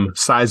film,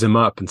 size him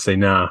up and say,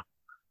 nah,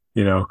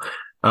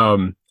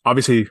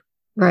 obviously,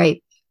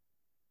 right.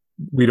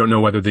 We don't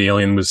know whether the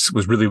alien was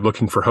really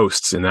looking for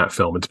hosts in that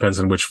film. It depends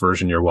on which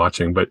version you're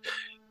watching, but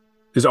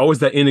there's always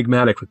that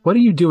enigmatic, like, what are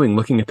you doing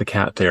looking at the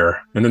cat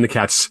there? And then the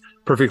cat's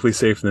perfectly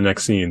safe in the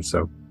next scene.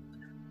 So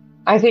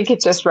I think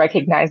it just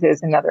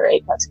recognizes another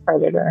apex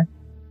predator.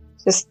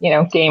 Just,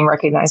 game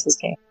recognizes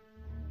game.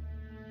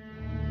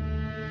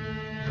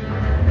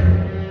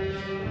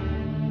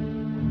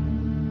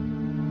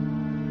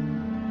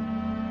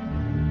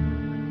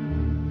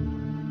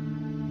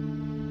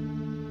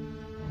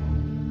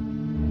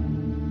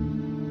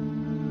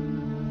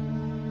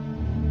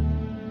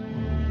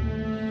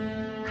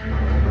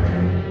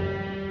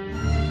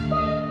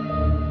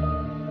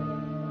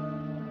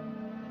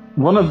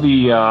 One of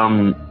the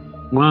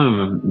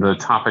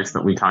topics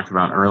that we talked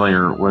about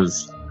earlier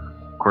was,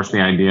 of course,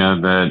 the idea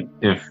that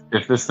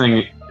if this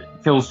thing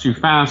kills too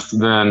fast,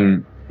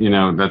 then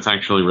that's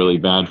actually really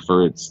bad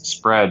for its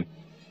spread.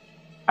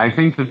 I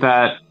think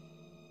that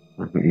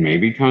may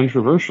be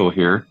controversial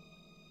here.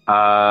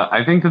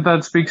 I think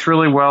that speaks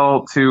really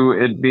well to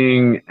it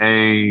being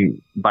a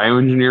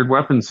bioengineered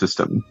weapon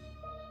system.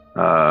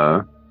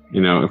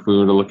 If we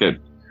were to look at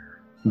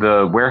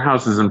the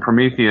warehouses in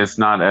Prometheus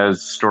not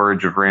as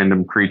storage of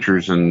random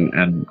creatures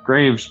and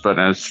graves, but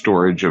as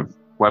storage of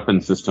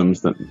weapon systems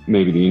that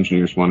maybe the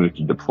engineers wanted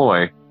to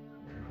deploy.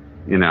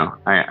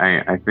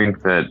 I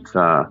think that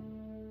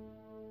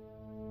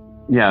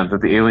that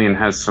the alien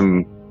has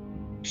some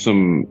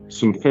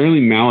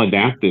fairly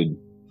maladapted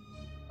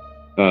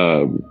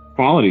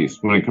qualities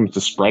when it comes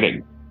to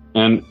spreading,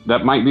 and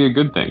that might be a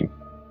good thing,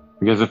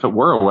 because if it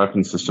were a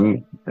weapon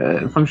system,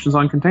 it functions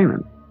on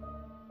containment.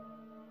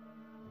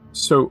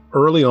 So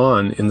early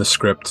on in the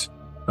script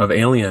of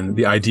Alien,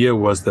 the idea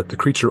was that the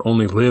creature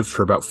only lived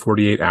for about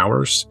 48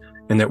 hours,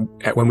 and that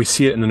when we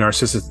see it in the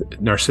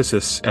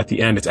Narcissus at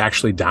the end, it's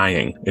actually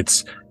dying.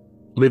 It's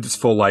lived its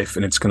full life,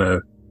 and it's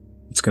gonna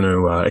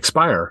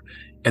expire.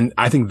 And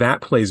I think that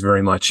plays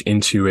very much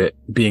into it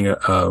being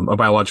a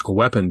biological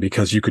weapon,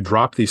 because you could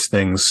drop these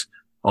things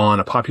on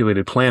a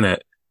populated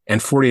planet,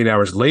 and 48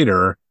 hours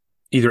later,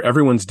 either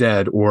everyone's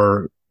dead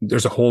or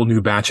there's a whole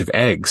new batch of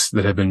eggs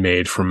that have been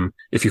made from,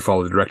 if you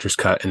follow the director's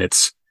cut, and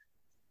it's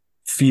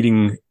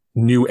feeding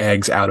new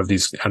eggs out of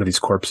these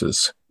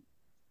corpses.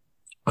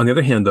 On the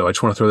other hand, though, I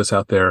just want to throw this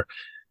out there,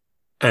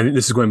 and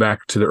this is going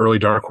back to the early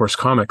Dark Horse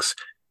comics.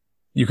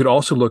 You could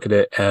also look at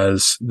it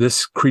as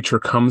this creature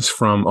comes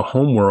from a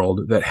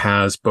homeworld that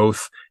has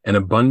both an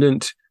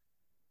abundant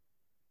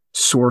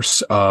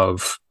source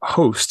of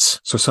hosts,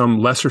 so some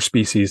lesser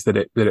species that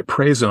it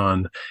preys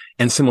on,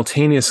 and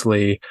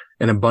simultaneously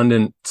an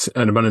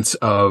abundance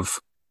of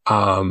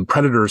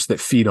predators that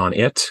feed on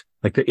it.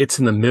 Like it's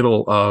in the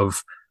middle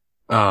of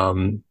a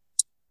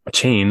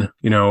chain,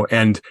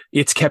 and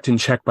it's kept in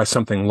check by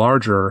something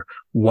larger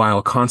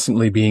while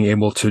constantly being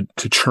able to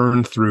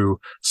churn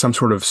through some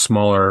sort of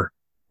smaller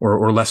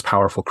or less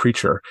powerful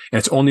creature. And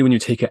it's only when you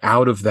take it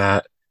out of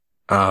that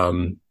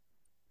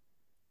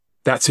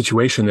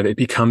situation that it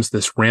becomes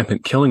this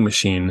rampant killing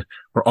machine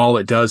where all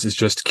it does is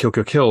just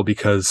kill,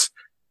 because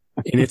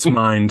in its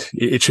mind,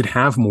 it should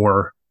have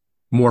more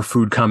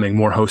food coming,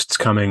 more hosts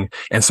coming,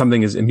 and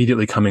something is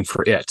immediately coming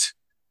for it.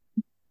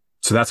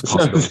 So that's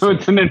possible. So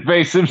it's an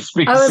invasive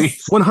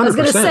species. 100%. I was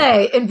going to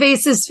say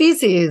invasive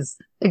species.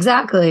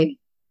 Exactly.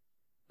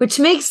 Which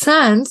makes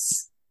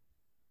sense.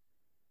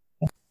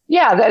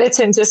 Yeah, that it's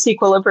in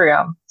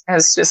disequilibrium.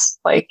 It's just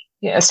like,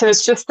 so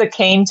it's just the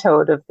cane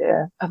toad of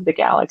the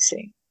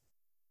galaxy.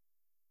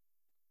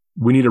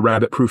 We need a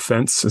rabbit-proof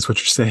fence, is what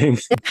you're saying.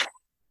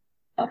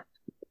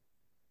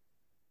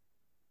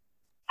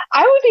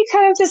 I would be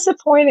kind of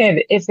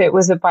disappointed if it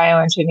was a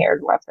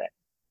bioengineered weapon.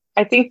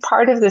 I think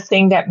part of the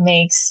thing that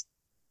makes,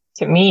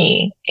 to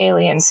me,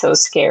 aliens so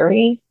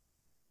scary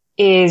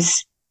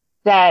is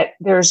that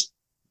there's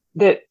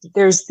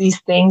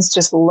these things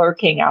just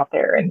lurking out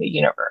there in the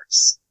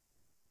universe.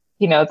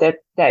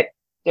 That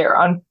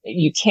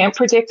you can't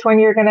predict when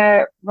you're going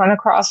to run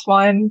across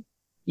one.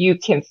 You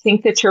can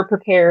think that you're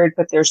prepared,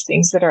 but there's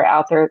things that are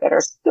out there that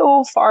are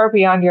so far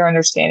beyond your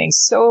understanding,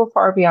 so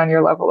far beyond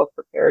your level of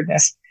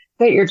preparedness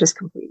that you're just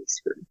completely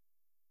screwed.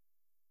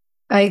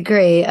 I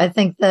agree. I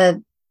think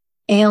the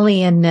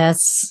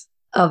alienness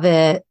of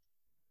it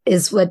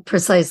is what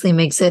precisely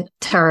makes it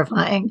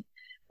terrifying,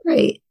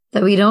 right?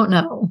 That we don't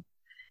know.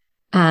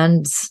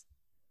 And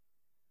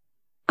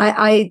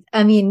I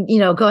mean,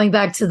 going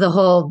back to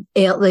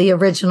the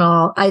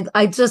original,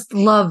 I just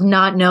love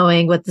not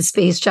knowing what the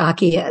space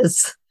jockey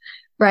is,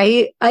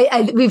 right?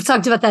 We've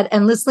talked about that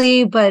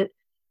endlessly, but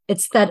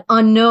it's that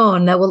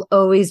unknown that will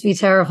always be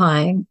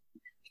terrifying.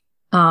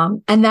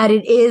 And that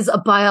it is a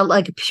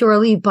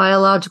purely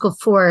biological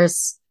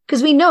force,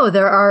 because we know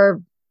there are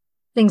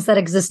things that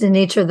exist in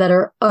nature that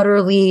are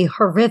utterly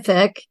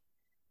horrific,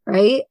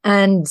 right?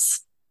 And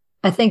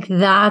I think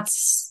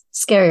that's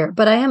scarier,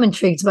 but I am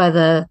intrigued by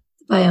the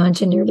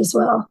bioengineered as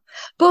well.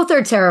 Both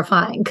are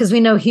terrifying because we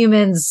know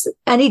humans,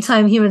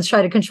 anytime humans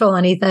try to control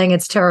anything,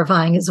 it's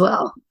terrifying as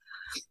well.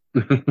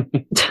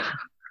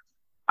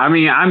 I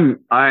mean, I'm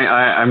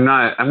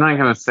not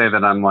going to say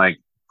that I'm like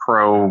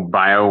pro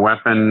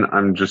bioweapon.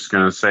 I'm just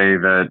going to say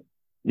that,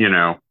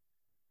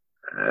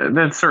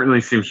 that certainly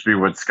seems to be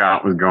what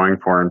Scott was going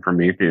for in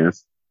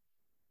Prometheus.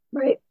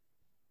 Right.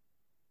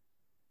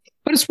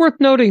 But it's worth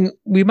noting,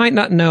 we might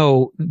not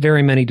know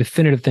very many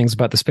definitive things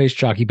about the space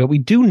jockey, but we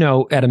do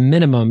know at a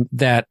minimum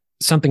that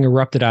something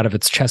erupted out of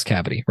its chest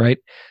cavity, right?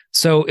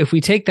 So if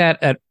we take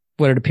that at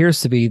what it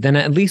appears to be, then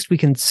at least we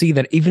can see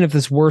that even if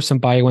this were some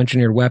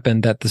bioengineered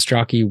weapon that this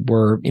jockey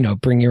were,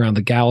 bringing around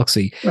the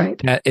galaxy, right,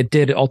 that it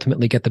did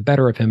ultimately get the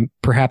better of him,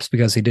 perhaps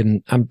because he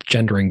didn't, I'm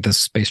gendering this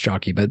space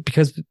jockey, but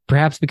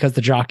perhaps because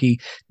the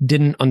jockey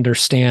didn't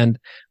understand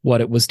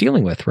what it was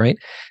dealing with, right?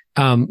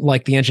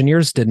 Like the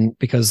engineers didn't,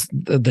 because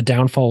the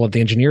downfall of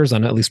the engineers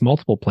on at least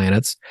multiple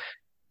planets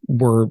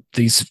were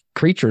these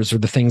creatures, or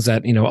the things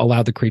that,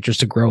 allowed the creatures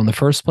to grow in the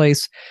first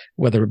place,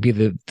 whether it be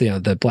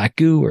the black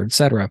goo or et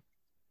cetera.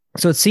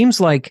 So it seems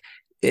like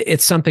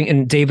it's something,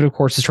 and David, of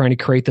course, is trying to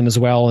create them as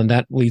well, and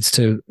that leads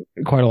to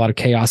quite a lot of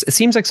chaos. It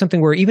seems like something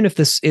where even if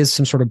this is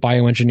some sort of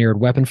bioengineered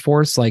weapon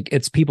force, like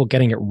it's people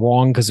getting it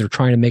wrong because they're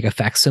trying to make a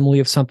facsimile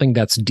of something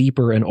that's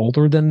deeper and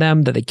older than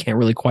them that they can't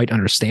really quite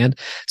understand.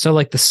 So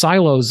like the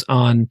silos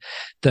on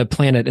the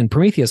planet in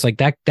Prometheus, like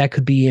that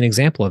could be an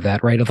example of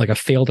that, right? Of like a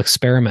failed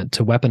experiment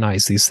to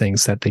weaponize these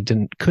things that they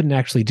couldn't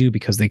actually do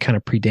because they kind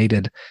of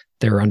predated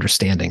their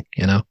understanding,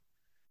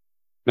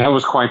 That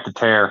was quite the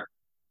tear.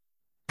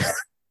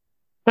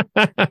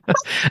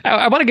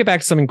 I want to get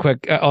back to something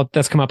quick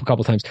that's come up a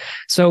couple times.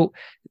 So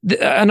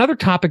another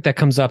topic that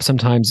comes up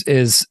sometimes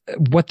is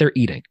what they're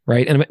eating,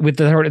 right? And with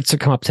it's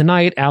come up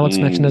tonight. Alex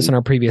mentioned this in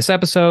our previous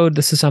episode.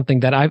 This is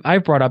something that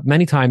I've brought up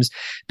many times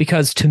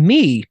because to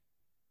me,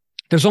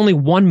 there's only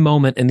one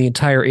moment in the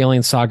entire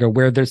Alien saga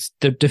where there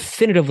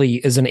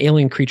definitively is an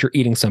alien creature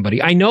eating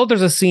somebody. I know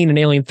there's a scene in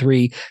Alien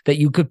 3 that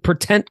you could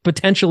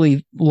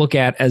potentially look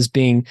at as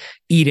being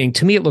eating.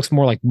 To me, it looks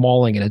more like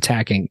mauling and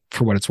attacking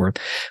for what it's worth.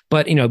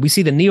 But, we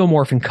see the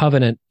Neomorph in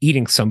Covenant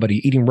eating somebody,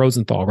 eating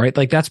Rosenthal, right?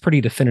 Like that's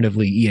pretty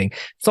definitively eating.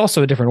 It's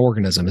also a different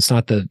organism. It's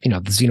not the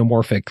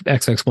xenomorphic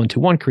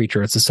XX121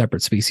 creature. It's a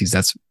separate species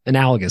that's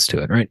analogous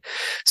to it, right?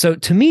 So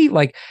to me,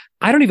 like,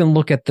 I don't even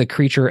look at the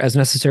creature as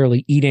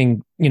necessarily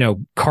eating,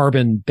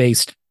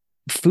 carbon-based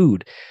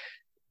food,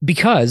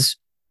 because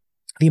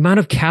the amount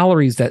of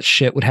calories that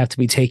shit would have to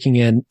be taking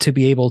in to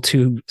be able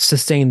to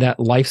sustain that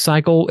life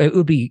cycle, it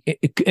would be,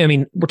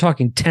 we're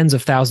talking tens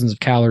of thousands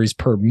of calories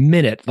per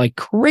minute, like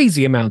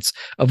crazy amounts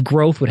of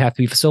growth would have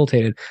to be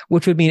facilitated,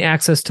 which would mean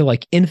access to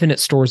like infinite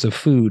stores of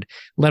food,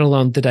 let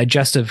alone the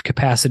digestive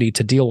capacity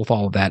to deal with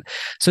all of that.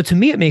 So to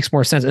me, it makes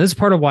more sense. And this is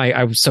part of why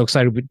I was so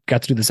excited we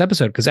got to do this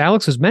episode, because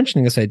Alex was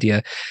mentioning this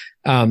idea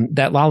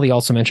that Lali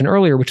also mentioned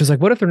earlier, which is like,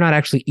 what if they're not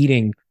actually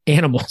eating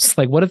animals?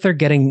 Like, what if they're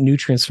getting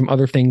nutrients from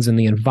other things in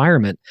the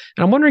environment?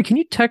 And I'm wondering, can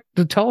you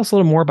tell us a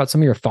little more about some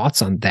of your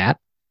thoughts on that?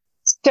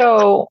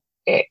 So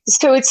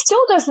so it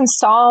still doesn't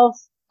solve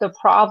the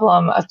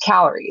problem of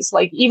calories.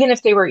 Like, even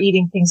if they were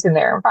eating things in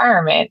their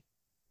environment,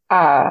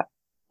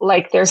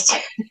 like there's,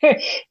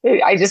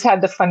 I just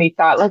had the funny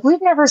thought, like,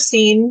 we've never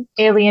seen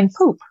alien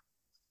poop.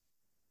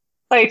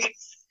 Like,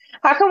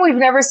 how come we've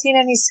never seen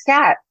any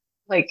scat,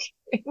 like,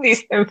 in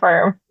these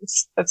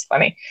environments? That's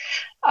funny.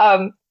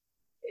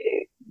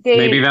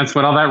 Maybe that's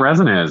what all that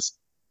resin is.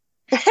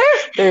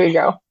 There you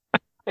go.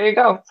 There you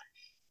go.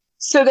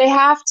 So they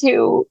have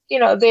to,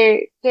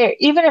 they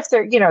even if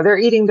they're, they're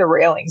eating the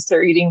railings,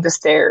 they're eating the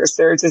stairs,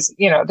 they're just,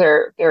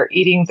 they're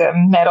eating the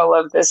metal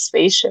of the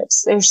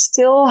spaceships. They're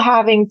still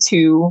having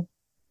to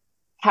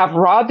have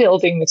raw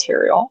building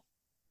material.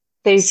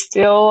 They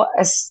still,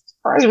 as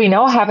far as we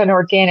know, have an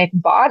organic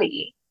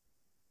body.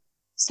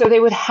 So they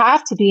would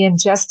have to be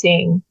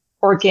ingesting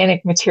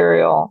organic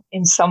material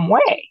in some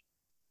way,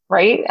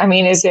 right? I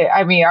mean,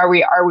 are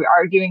we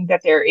arguing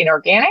that they're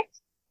inorganic?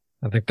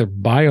 I think they're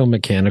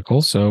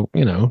biomechanical. So, I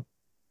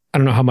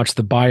don't know how much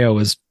the bio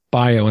is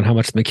bio and how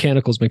much the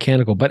mechanical is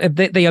mechanical, but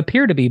they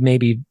appear to be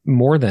maybe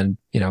more than,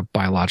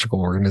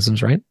 biological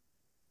organisms, right?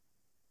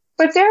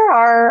 But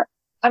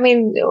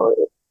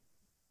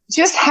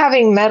just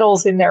having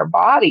metals in their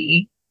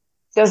body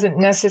doesn't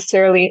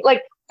necessarily,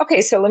 like,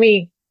 okay, so let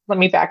me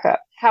back up.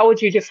 How would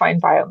you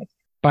define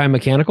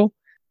biomechanical?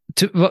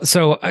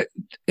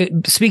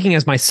 Speaking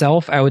as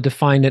myself, I would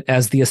define it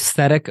as the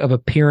aesthetic of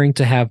appearing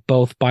to have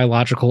both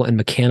biological and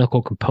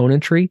mechanical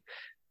componentry.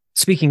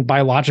 Speaking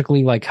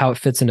biologically, like how it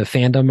fits into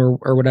fandom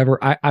or whatever,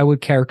 I would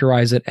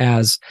characterize it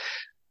as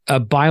a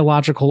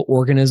biological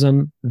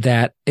organism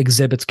that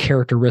exhibits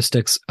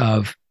characteristics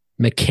of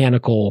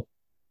mechanical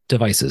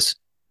devices.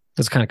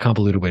 That's kind of a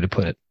convoluted way to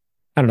put it.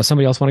 I don't know.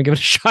 Somebody else want to give it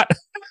a shot?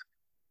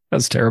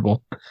 That's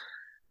terrible.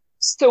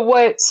 So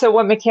what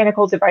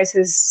mechanical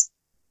devices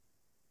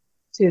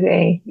do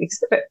they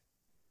exhibit?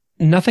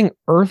 Nothing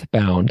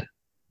earthbound,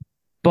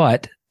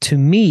 but to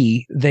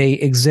me, they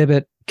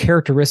exhibit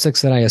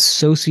characteristics that I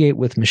associate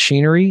with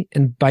machinery.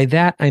 And by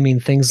that, I mean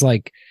things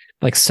like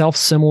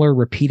self-similar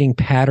repeating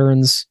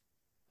patterns,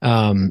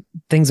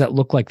 things that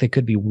look like they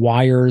could be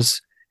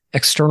wires,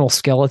 external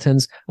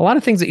skeletons, a lot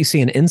of things that you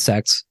see in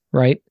insects,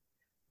 right?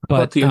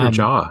 But the inner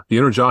jaw. The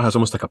inner jaw has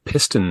almost like a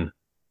piston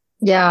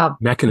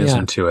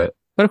mechanism to it.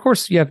 But of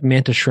course, you have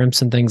mantis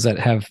shrimps and things that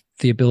have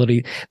the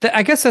ability.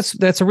 I guess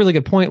that's a really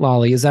good point,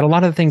 Lali. Is that a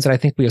lot of the things that I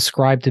think we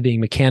ascribe to being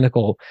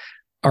mechanical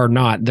are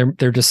not.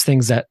 They're just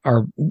things that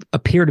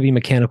appear to be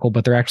mechanical,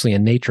 but they're actually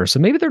in nature. So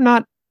maybe they're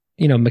not,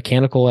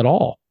 mechanical at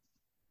all.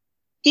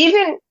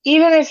 Even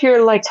if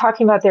you're like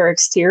talking about their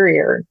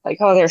exterior, like,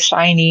 oh, they're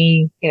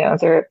shiny,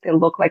 they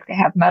look like they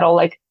have metal.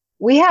 Like,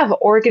 we have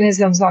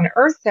organisms on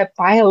Earth that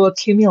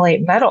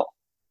bioaccumulate metal.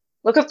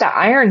 Look up the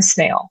iron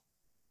snail.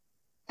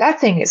 That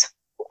thing is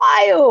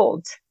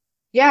wild.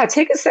 Yeah,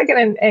 take a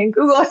second and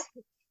Google it.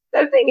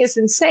 That thing is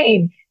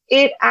insane.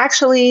 It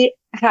actually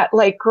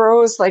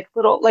grows like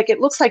little, like,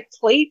 it looks like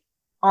plate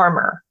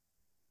armor.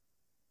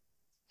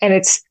 And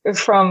it's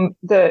from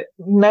the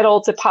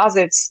metal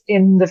deposits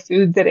in the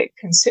food that it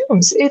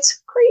consumes.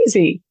 It's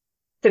crazy.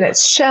 In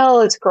its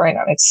shell, it's growing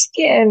on its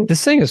skin.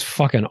 This thing is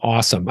fucking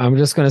awesome. I'm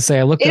just going to say,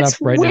 I looked it up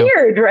right now. It's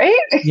weird, right?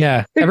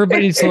 Yeah.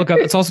 Everybody needs to look up.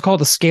 It's also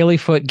called a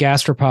scalyfoot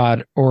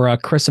gastropod or a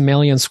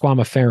Chrysomelian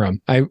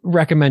squamiferum. I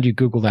recommend you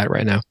Google that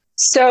right now.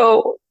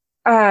 So,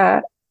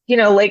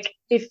 like,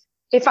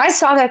 if I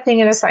saw that thing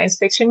in a science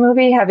fiction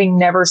movie, having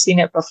never seen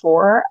it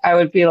before, I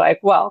would be like,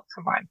 well,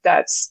 come on,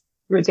 that's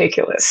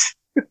ridiculous.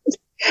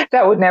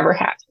 That would never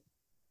happen,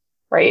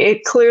 right?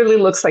 It clearly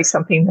looks like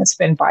something that's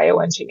been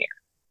bioengineered.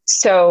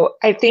 So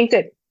I think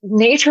that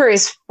nature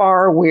is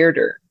far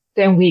weirder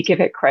than we give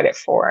it credit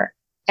for,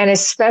 and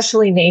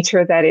especially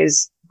nature that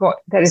is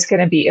going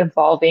to be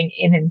evolving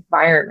in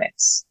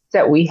environments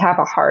that we have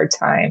a hard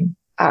time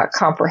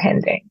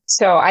comprehending.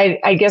 So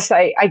I guess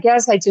I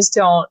just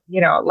don't,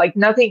 like,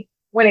 nothing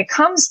when it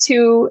comes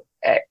to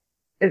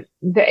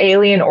the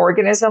alien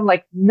organism,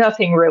 like,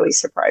 nothing really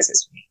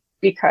surprises me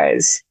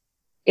because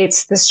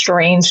it's the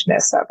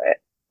strangeness of it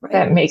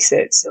that makes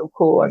it so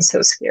cool and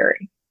so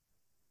scary.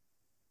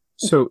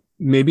 So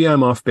maybe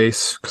I'm off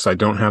base because I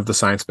don't have the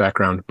science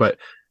background, but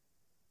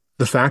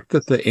the fact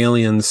that the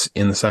aliens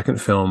in the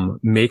second film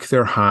make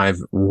their hive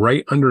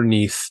right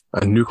underneath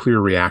a nuclear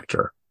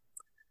reactor,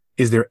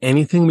 is there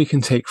anything we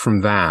can take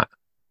from that?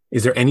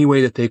 Is there any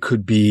way that they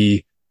could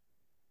be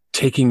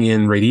taking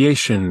in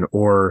radiation,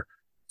 or,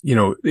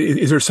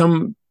 is there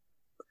some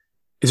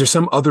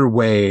other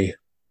way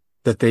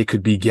that they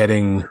could be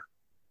getting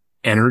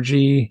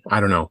energy? I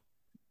don't know.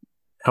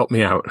 Help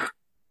me out.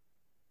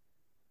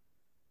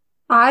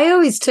 I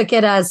always took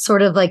it as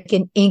sort of like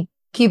an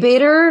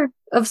incubator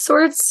of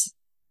sorts.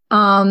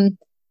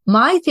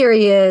 My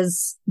theory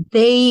is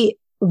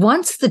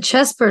once the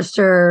chest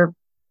burster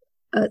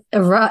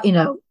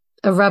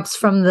erupts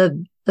from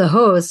the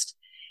host,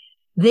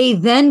 they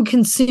then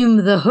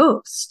consume the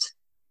host,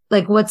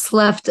 like what's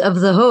left of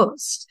the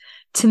host.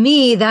 To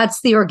me,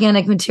 that's the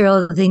organic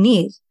material that they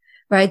need,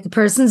 right? The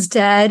person's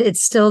dead,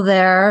 it's still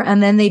there,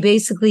 and then they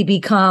basically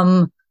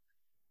become,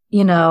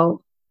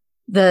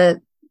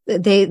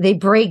 they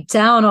break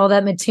down all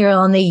that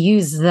material and they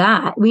use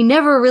that. We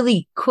never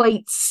really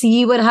quite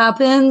see what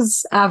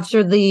happens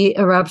after the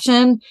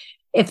eruption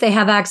if they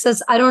have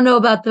access. I don't know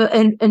about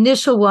the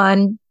initial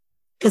one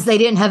because they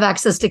didn't have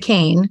access to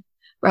Kane,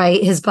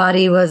 right? His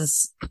body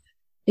was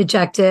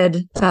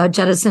ejected,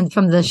 jettisoned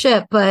from the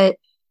ship, but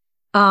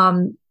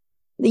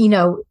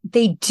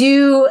they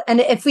do. And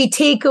if we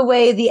take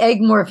away the egg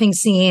morphing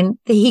scene,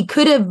 he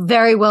could have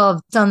very well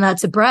have done that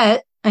to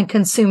Brett and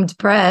consumed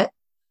Brett,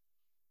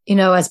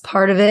 as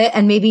part of it,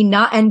 and maybe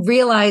not, and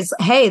realize,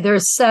 hey,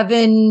 there's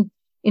 7,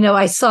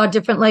 I saw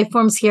different life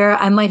forms here.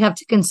 I might have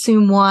to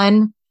consume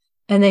one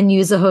and then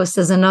use a host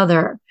as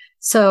another.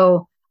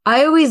 So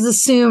I always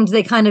assumed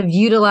they kind of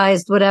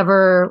utilized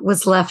whatever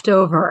was left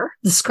over,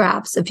 the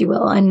scraps, if you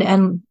will,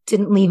 and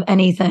didn't leave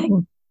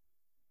anything.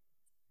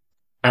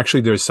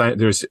 Actually,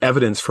 there's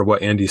evidence for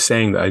what Andy's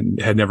saying that I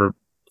had never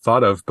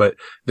thought of, but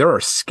there are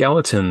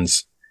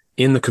skeletons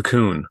in the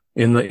cocoon,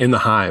 in the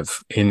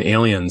hive, in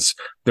Aliens.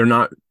 They're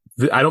not,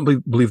 I don't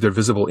believe they're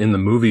visible in the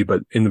movie,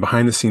 but in the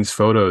behind the scenes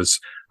photos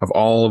of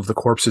all of the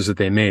corpses that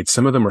they made,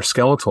 some of them are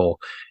skeletal,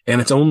 and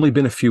it's only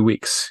been a few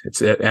weeks.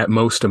 It's at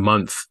most a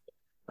month,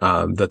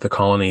 that the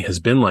colony has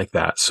been like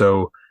that.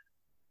 So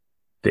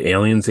the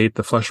aliens ate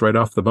the flesh right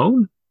off the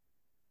bone?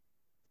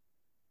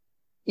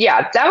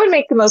 Yeah, that would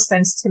make the most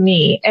sense to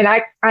me. And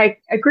I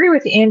agree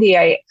with Andy.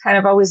 I kind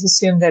of always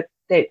assumed that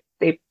they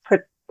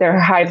put their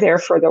hive there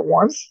for the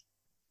warmth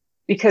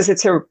because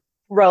it's a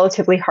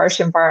relatively harsh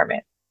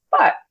environment.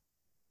 But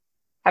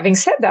having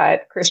said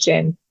that,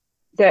 Christian,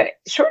 the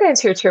short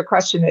answer to your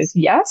question is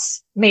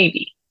yes,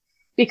 maybe.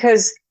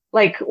 Because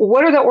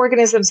what are the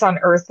organisms on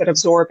Earth that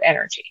absorb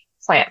energy?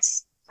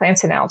 Plants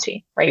and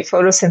algae, right?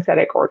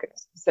 Photosynthetic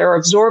organisms. They're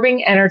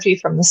absorbing energy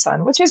from the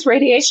sun, which is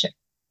radiation,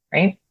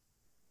 right?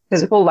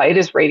 Visible light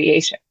is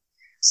radiation.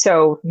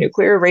 So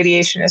nuclear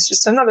radiation is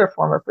just another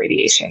form of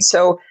radiation.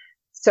 So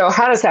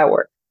how does that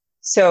work?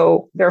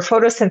 So they're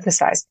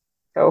photosynthesizing.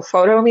 So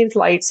photo means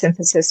light,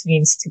 synthesis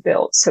means to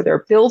build. So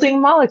they're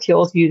building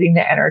molecules using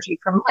the energy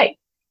from light.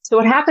 So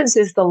what happens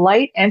is the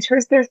light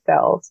enters their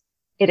cells.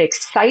 It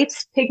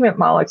excites pigment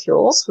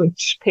molecules,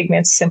 which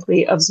pigments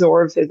simply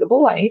absorb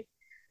visible light.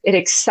 It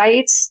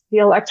excites the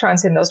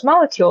electrons in those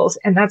molecules,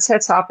 and that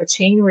sets off a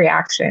chain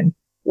reaction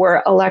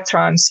where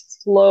electrons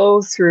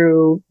flow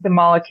through the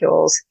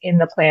molecules in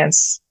the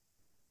plant's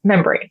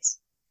membranes.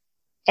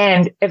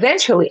 And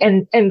eventually,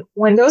 and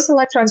when those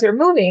electrons are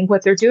moving,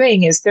 what they're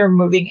doing is they're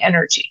moving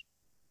energy,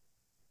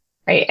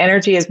 right?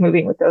 Energy is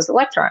moving with those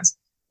electrons.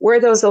 Where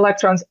those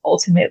electrons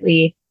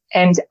ultimately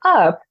end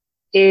up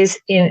is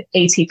in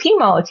ATP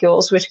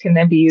molecules, which can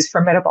then be used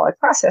for metabolic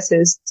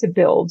processes to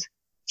build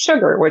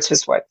sugar, which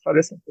is what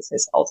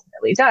photosynthesis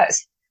ultimately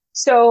does.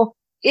 So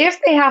if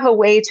they have a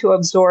way to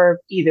absorb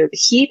either the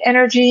heat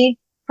energy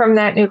from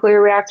that nuclear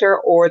reactor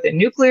or the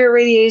nuclear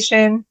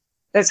radiation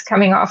that's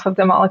coming off of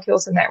the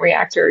molecules in that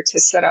reactor to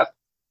set up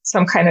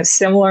some kind of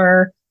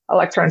similar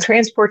electron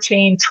transport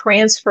chain,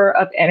 transfer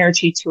of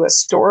energy to a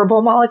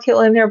storable molecule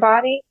in their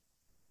body,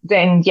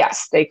 then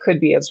yes, they could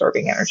be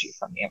absorbing energy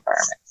from the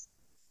environment.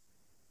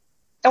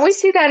 And we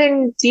see that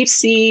in deep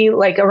sea,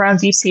 around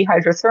deep sea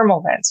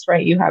hydrothermal vents,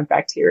 right? You have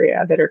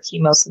bacteria that are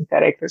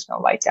chemosynthetic. There's no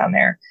light down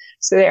there.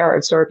 So they are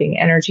absorbing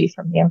energy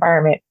from the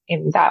environment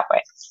in that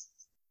way.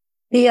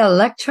 The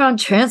electron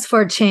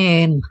transport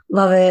chain.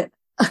 Love it.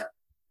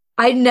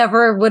 I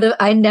never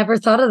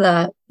thought of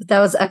that. That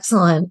was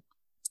excellent.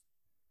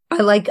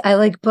 I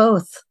like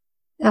both.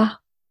 Yeah.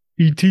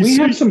 ETC. We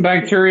have some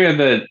bacteria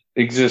that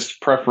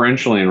exist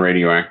preferentially in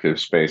radioactive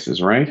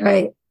spaces, right?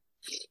 Right.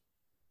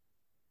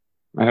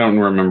 I don't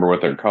remember what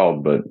they're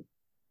called, but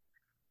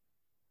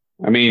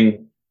I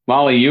mean,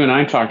 Lali, you and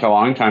I talked a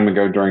long time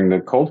ago during the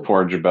Cold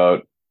Forge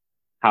about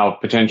how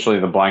potentially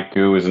the black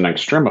goo is an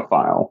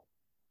extremophile.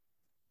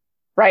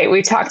 Right.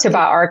 We talked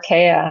about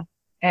archaea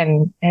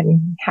and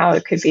how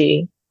it could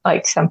be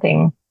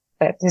something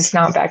that is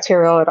not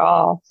bacterial at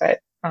all,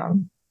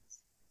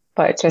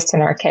 but just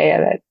an archaea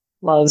that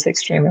loves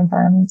extreme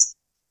environments.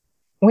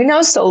 We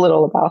know so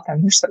little about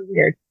them. They're so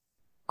weird.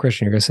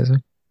 Christian, you're going to say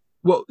something?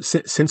 Well,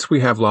 since we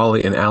have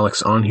Lali and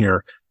Alex on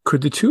here,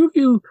 could the two of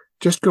you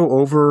just go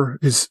over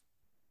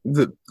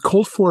the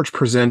Cold Forge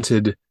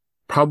presented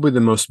probably the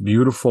most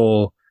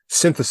beautiful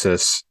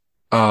synthesis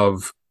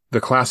of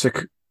the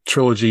classic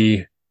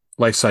trilogy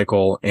life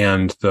cycle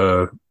and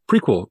the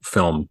prequel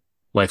film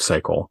life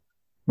cycle,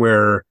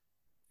 where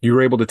you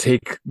were able to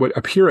take what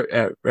appear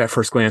at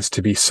first glance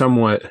to be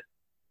somewhat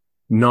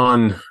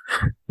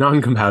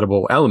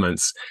non-compatible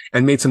elements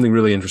and made something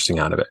really interesting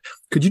out of it.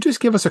 Could you just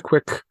give us a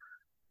quick,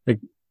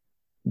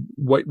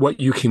 what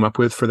you came up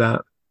with for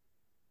that?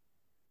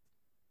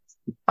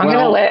 I'm going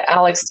to let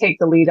Alex take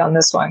the lead on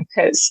this one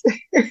because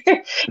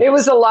it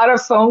was a lot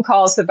of phone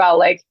calls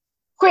about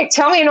quick,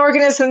 tell me an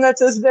organism that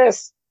does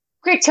this.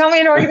 Quick, tell me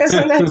an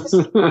organism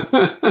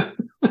that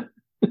does.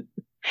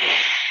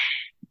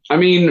 I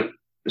mean,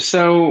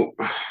 so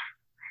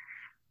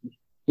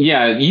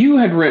Yeah, you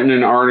had written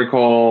an article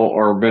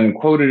or been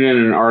quoted in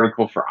an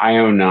article for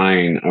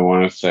IO9, I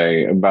want to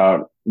say,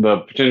 about the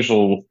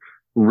potential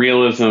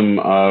realism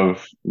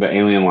of the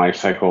alien life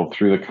cycle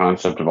through the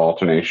concept of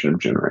alternation of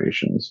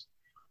generations.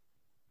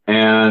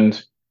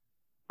 And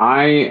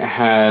I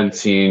had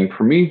seen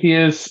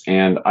Prometheus,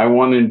 and I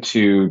wanted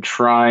to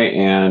try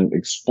and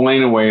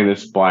explain away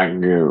this black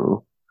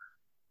goo.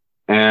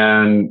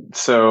 And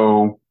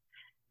so,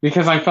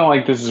 because I felt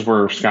like this is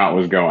where Scott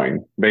was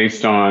going,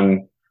 based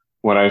on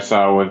what I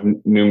saw with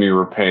Numi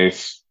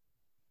Rapace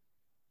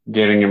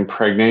getting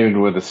impregnated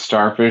with a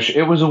starfish.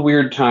 It was a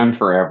weird time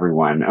for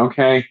everyone,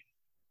 okay?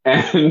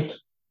 And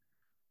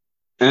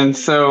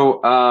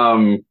so,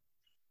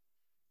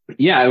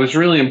 yeah, it was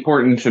really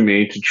important to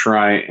me to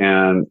try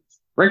and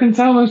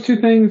reconcile those two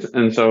things.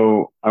 And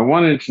so I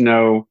wanted to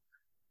know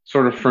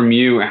sort of from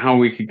you how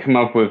we could come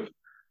up with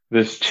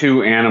this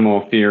two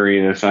animal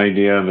theory, this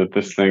idea that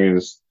this thing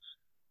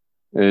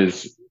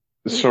is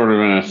sort of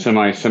in a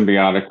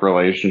semi-symbiotic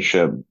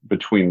relationship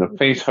between the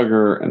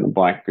facehugger and the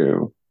black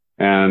goo.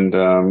 And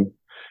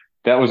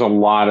that was a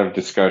lot of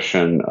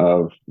discussion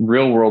of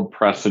real world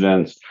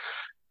precedents.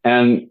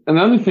 And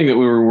another thing that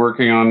we were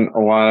working on a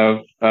lot of,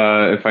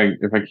 if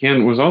I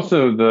can, was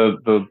also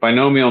the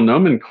binomial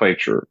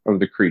nomenclature of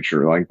the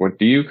creature. Like, what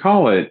do you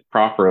call it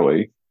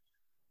properly?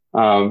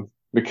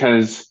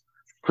 Because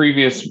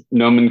previous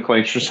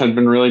nomenclatures had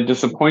been really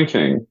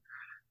disappointing.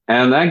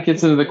 And that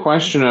gets into the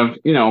question of,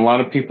 a lot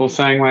of people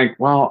saying like,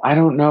 well, I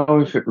don't know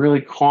if it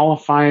really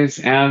qualifies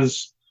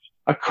as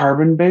a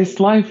carbon-based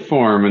life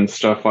form and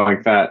stuff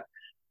like that.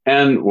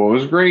 And what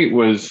was great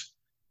was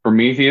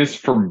Prometheus,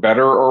 for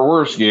better or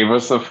worse, gave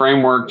us a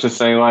framework to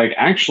say, like,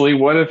 actually,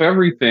 what if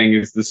everything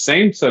is the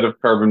same set of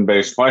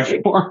carbon-based life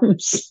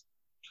forms?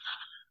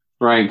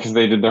 Right, because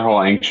they did their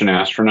whole ancient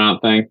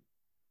astronaut thing.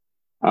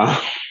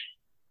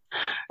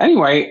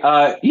 Anyway,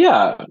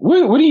 yeah,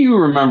 what do you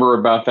remember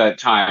about that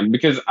time?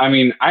 Because,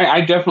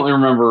 I definitely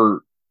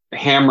remember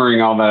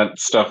hammering all that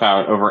stuff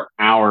out over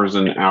hours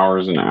and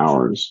hours and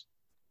hours.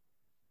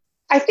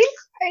 I think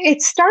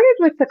it started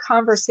with the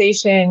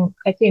conversation.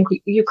 I think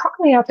you called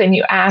me up and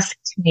you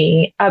asked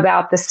me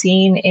about the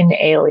scene in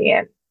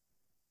Alien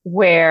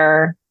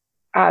where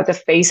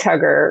the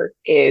facehugger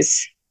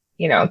is,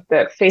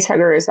 the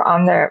facehugger is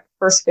on the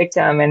first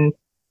victim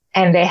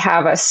and they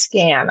have a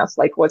scan of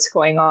like what's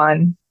going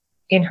on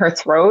in her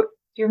throat.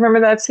 Do you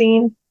remember that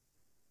scene?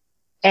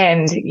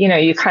 And,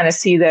 you kind of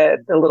see the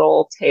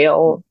little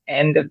tail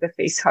end of the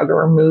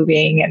facehugger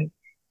moving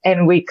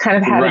and we kind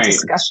of had a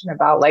discussion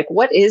about like,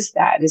 what is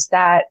that? Is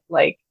that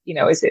like,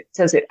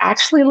 does it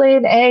actually lay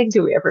an egg?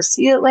 Do we ever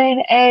see it lay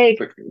an egg?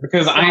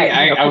 Because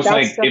I was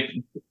like,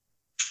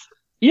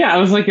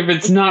 if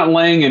it's not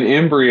laying an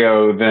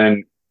embryo,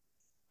 then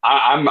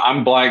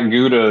I'm Black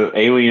Gouda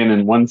alien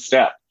in one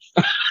step.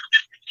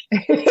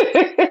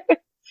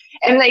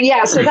 And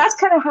so that's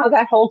kind of how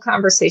that whole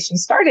conversation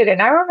started.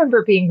 And I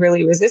remember being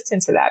really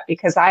resistant to that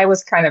because I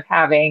was kind of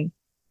having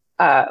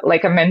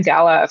like a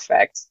Mandela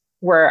effect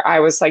where I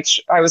was like,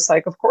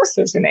 of course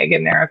there's an egg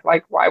in there.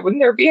 Like, why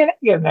wouldn't there be an egg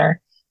in there?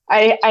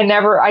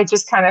 I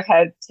just kind of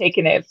had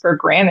taken it for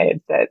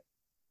granted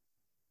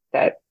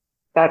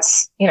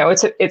that's,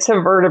 it's a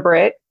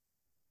vertebrate.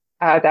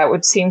 That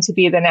would seem to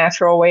be the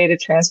natural way to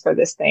transfer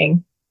this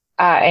thing.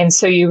 And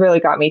so you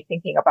really got me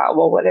thinking about,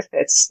 well, what if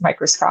it's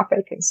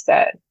microscopic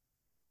instead?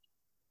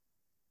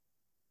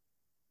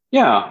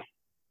 Yeah.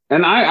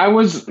 And I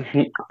was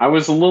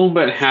a little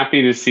bit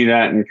happy to see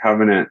that in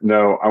Covenant,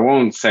 though I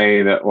won't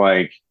say that,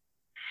 like,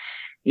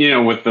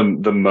 with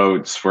the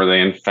motes where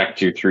they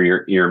infect you through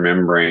your ear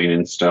membrane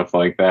and stuff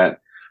like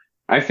that.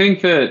 I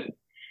think that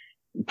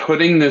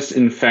putting this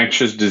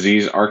infectious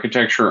disease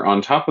architecture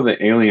on top of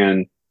the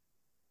alien,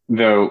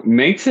 though,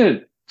 makes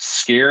it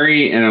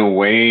scary in a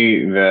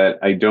way that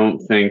I don't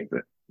think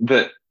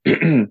that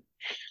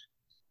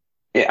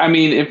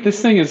if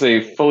this thing is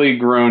a fully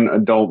grown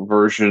adult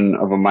version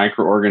of a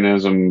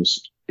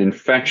microorganism's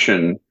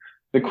infection,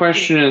 the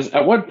question is,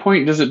 at what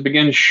point does it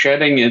begin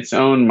shedding its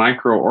own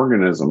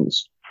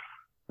microorganisms?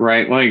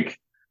 Right? Like,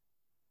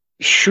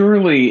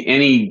 surely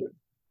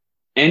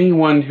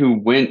anyone who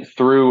went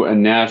through a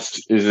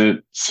nest is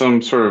at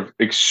some sort of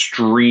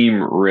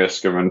extreme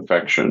risk of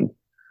infection.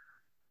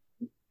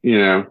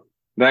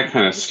 That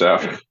kind of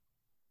stuff.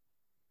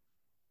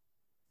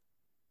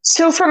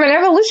 So from an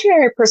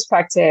evolutionary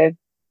perspective,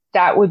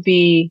 that would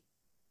be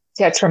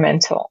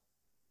detrimental,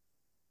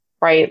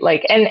 right?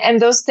 Like, and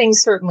those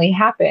things certainly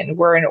happen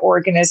where an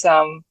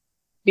organism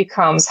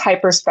becomes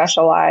hyper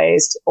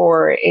specialized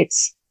or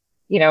it's,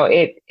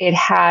 it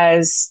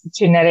has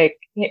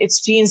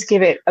its genes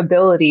give it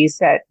abilities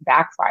that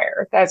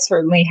backfire. That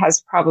certainly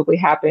has probably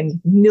happened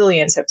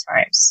millions of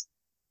times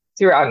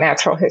throughout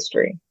natural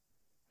history.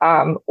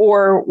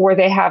 Or where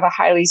they have a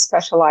highly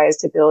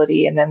specialized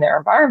ability and then their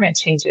environment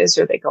changes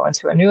or they go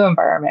into a new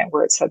environment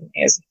where it suddenly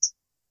isn't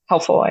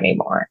helpful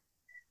anymore.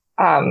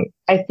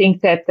 I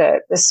think that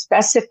the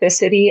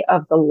specificity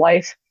of the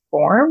life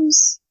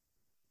forms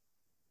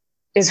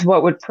is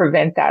what would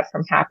prevent that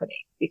from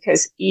happening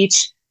because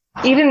each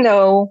even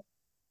though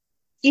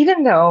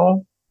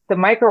the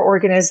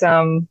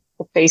microorganism,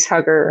 the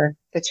facehugger,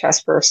 the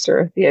chest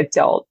burster, the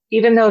adult,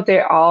 even though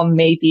they all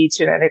may be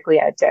genetically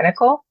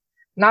identical,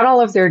 not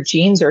all of their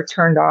genes are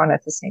turned on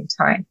at the same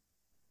time.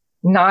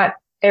 Not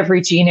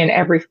every gene in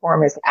every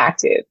form is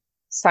active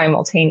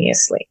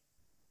simultaneously.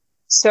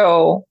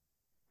 So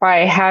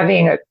by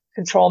having a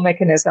control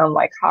mechanism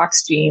like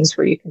Hox genes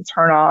where you can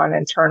turn on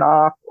and turn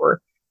off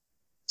or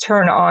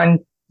turn on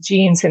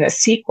genes in a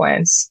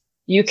sequence,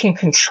 you can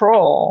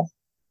control,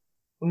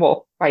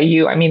 well, by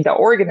you, I mean the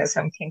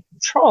organism can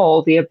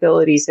control the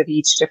abilities of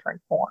each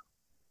different form.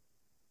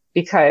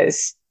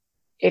 Because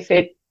if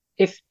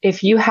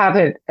you have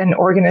an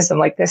organism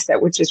like this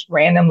that would just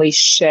randomly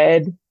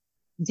shed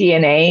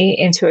DNA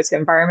into its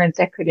environment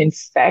that could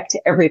infect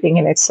everything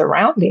in its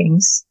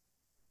surroundings,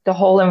 the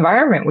whole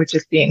environment would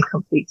just be in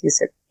complete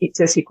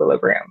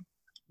disequilibrium.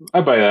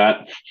 I buy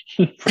that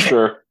for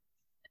sure.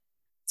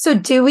 So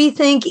do we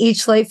think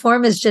each life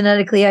form is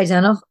genetically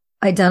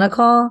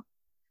identical?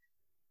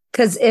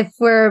 Because if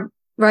the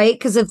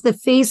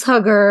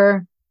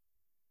facehugger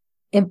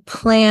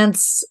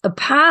implants a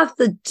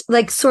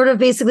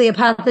basically a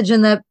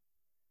pathogen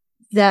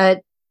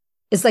that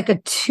is like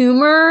a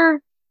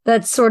tumor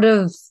that sort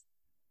of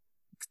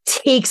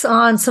takes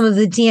on some of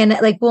the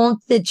DNA, like won't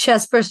the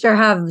chest burster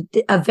have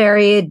a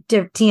varied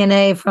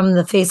DNA from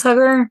the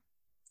facehugger?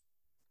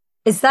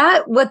 Is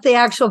that what the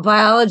actual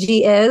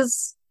biology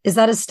is? Is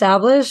that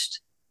established?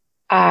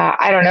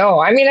 I don't know.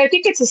 I mean, I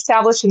think it's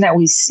established in that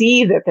we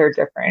see that they're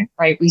different,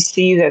 right? We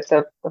see that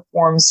the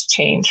forms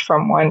change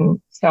from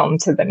one film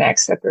to the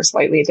next, that they're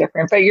slightly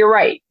different. But you're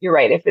right.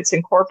 If it's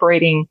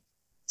incorporating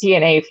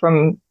DNA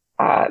from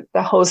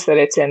the host that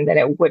it's in, then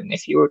it wouldn't.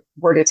 If you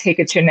were to take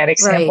a genetic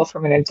sample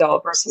from an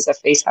adult versus a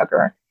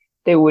facehugger,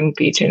 they wouldn't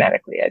be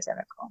genetically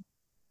identical.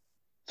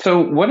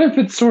 So what if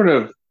it's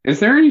is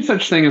there any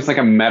such thing as like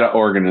a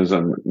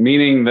meta-organism,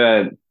 meaning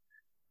that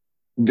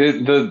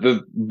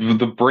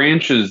the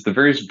branches, the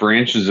various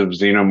branches of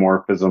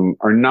xenomorphism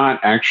are not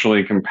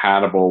actually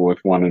compatible with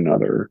one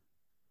another,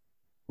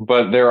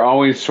 but they're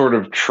always sort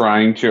of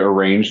trying to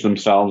arrange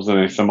themselves in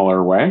a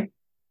similar way?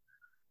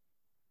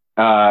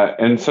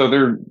 And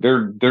so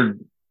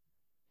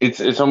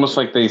it's almost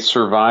like they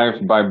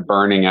survive by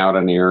burning out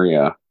an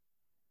area.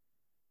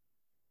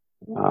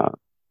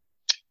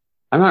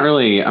 I'm not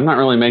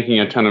really making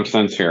a ton of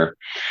sense here.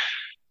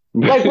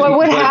 Like what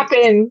would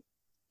happen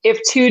if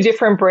two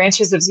different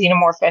branches of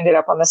xenomorph ended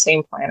up on the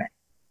same planet?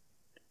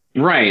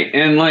 Right.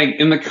 And like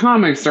in the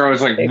comics, they're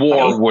always like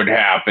war would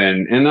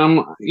happen. And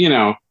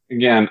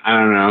again, I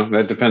don't know.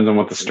 That depends on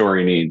what the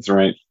story needs,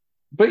 right?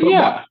 But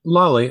yeah.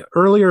 Lali,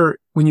 earlier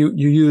when you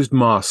used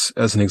moss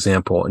as an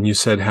example, and you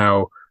said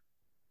how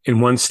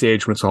in one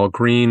stage when it's all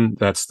green,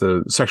 that's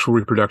the sexual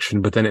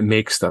reproduction, but then it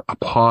makes a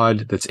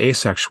pod that's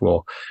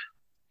asexual.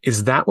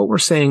 Is that what we're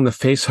saying the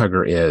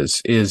facehugger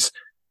is? Is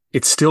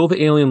it's still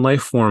the alien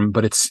life form,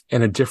 but it's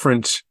in a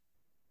different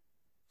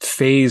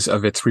phase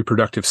of its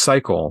reproductive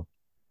cycle.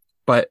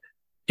 But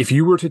if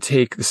you were to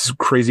take, this is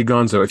crazy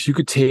gonzo, if you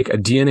could take a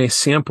DNA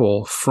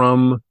sample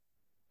from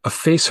a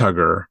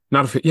facehugger, a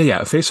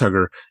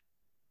facehugger,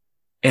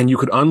 and you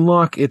could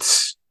unlock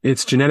its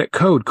genetic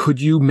code, could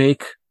you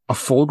make a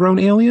full-grown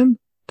alien?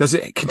 Does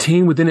it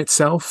contain within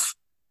itself?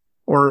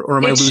 Or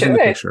am I losing the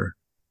picture?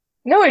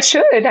 No, it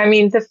should. I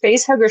mean, the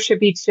facehugger should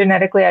be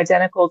genetically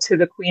identical to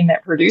the queen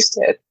that produced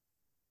it.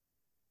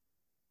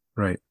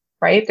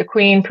 Right? The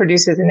queen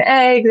produces an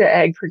egg. The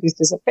egg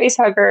produces a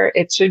facehugger.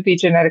 It should be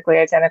genetically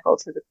identical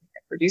to the queen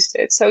that produced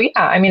it. So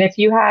yeah, I mean, if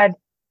you had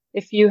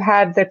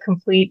the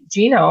complete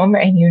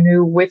genome and you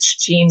knew which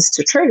genes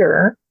to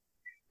trigger,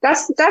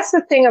 that's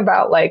the thing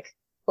about like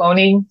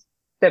cloning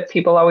that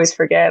people always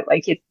forget.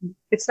 Like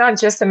it's not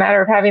just a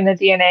matter of having the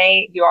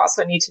DNA. You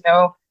also need to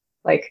know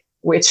like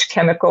which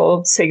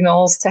chemical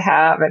signals to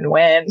have and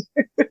when.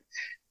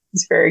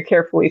 It's very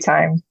carefully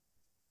timed.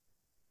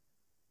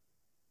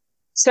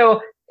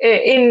 So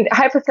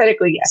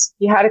hypothetically, yes,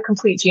 if you had a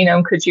complete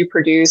genome, could you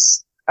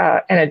produce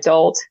an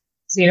adult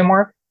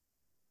xenomorph?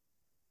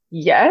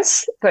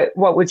 Yes, but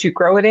what would you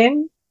grow it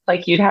in?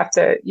 Like you'd have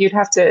to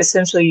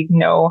essentially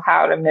know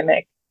how to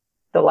mimic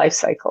the life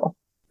cycle.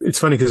 It's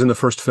funny because in the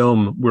first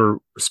film, we're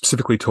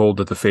specifically told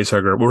that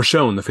we're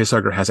shown the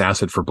facehugger has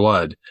acid for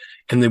blood.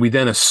 And then we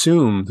then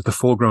assume that the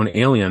full-grown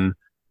alien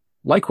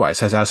likewise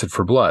has acid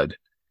for blood.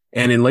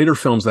 And in later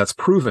films, that's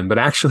proven. But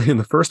actually in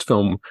the first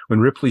film, when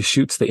Ripley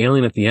shoots the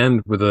alien at the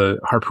end with a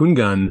harpoon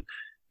gun,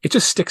 it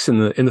just sticks in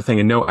the thing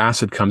and no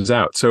acid comes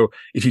out. So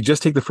if you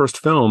just take the first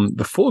film,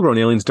 the full-grown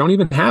aliens don't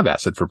even have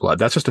acid for blood.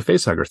 That's just a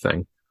facehugger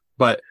thing.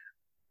 But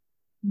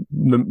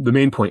the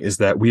main point is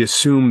that we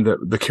assume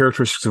that the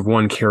characteristics of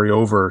one carry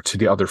over to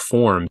the other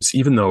forms,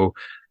 even though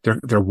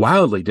they're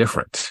wildly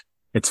different.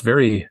 It's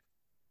very,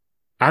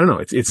 I don't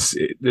know.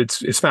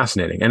 It's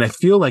fascinating. And I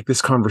feel like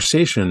this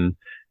conversation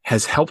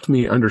has helped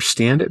me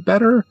understand it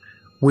better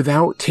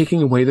without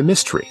taking away the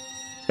mystery.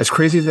 As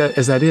crazy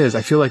as that is,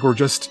 I feel like we're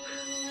just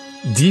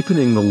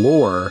deepening the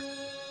lore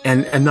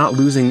and not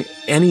losing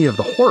any of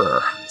the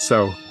horror.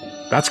 So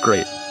that's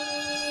great.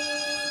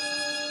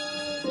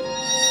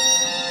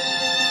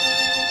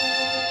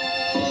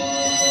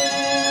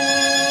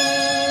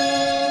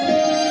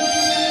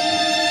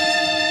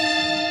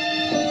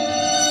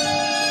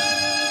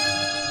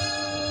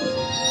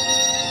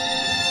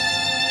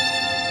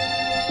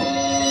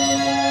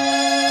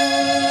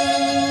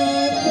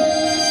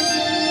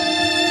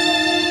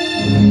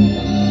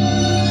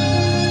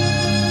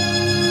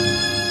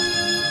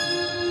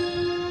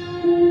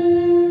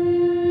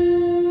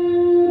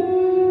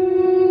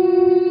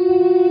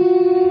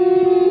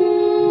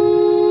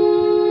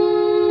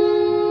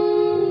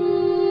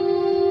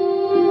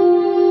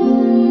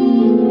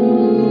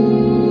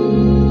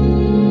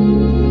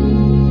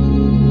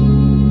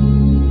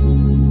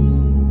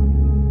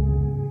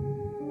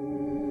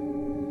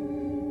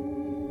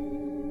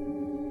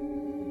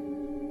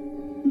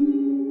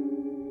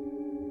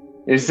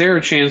 Is there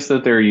a chance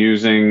that they're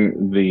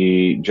using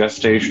the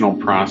gestational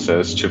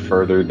process to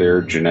further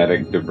their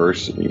genetic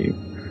diversity?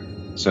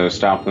 So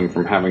stop them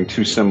from having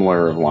too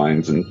similar of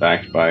lines, in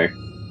fact, by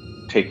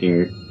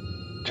taking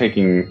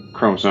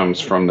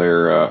chromosomes from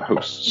their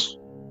hosts.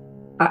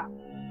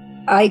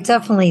 I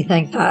definitely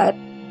think that.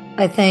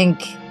 I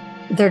think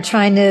they're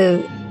trying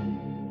to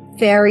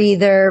vary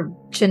their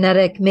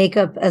genetic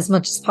makeup as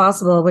much as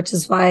possible, which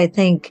is why I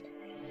think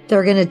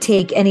they're going to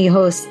take any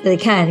host they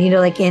can.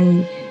 Like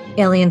in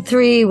Alien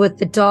 3 with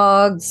the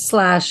dog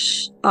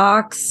 /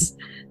 ox,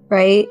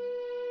 right?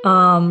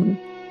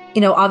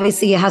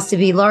 Obviously it has to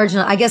be large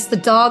enough. I guess the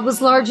dog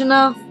was large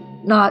enough,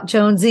 not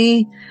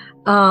Jonesy.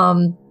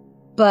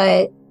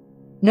 But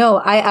no,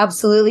 I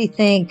absolutely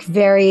think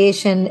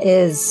variation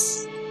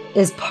is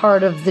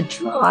part of the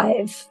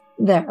drive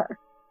there.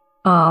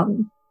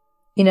 And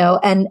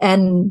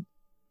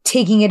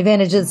taking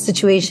advantage of the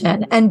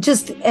situation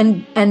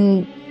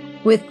and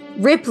with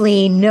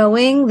Ripley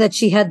knowing that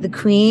she had the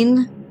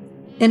queen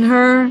in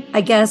her,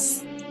 I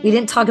guess we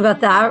didn't talk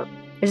about that.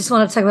 I just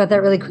want to talk about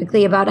that really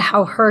quickly about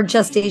how her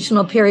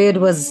gestational period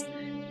was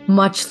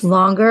much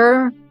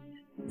longer.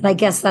 And I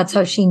guess that's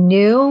how she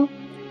knew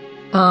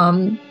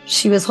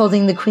she was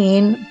holding the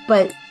queen,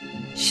 but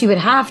she would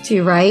have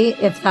to, right?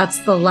 If that's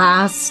the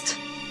last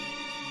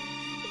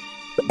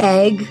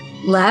egg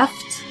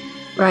left,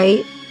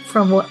 right?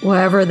 From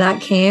wherever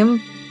that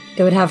came,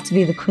 it would have to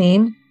be the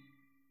queen.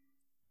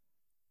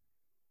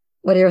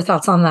 What are your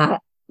thoughts on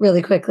that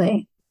really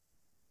quickly?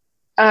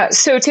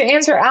 So to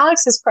answer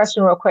Alex's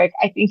question real quick,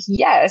 I think,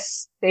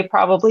 yes, they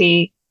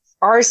probably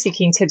are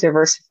seeking to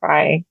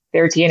diversify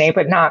their DNA,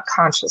 but not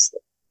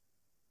consciously.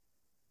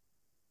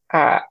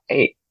 Most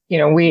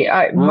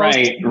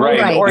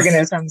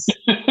organisms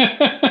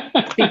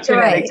seek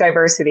genetic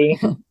diversity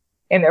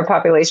in their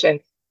population,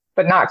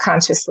 but not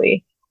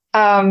consciously.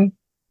 If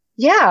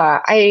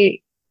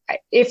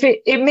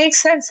it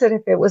makes sense that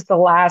if it was the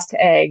last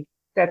egg,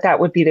 that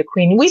would be the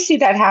queen. We see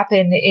that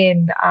happen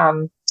in,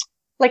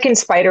 like in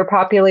spider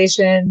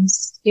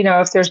populations.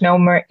 If there's no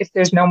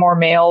more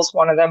males,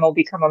 one of them will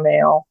become a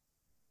male.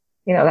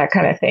 That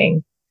kind of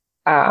thing.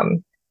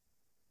 And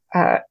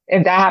that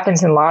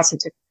happens in lots of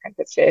different kinds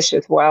of fish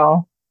as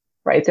well,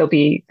 right? They'll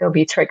be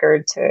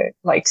triggered to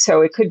so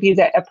it could be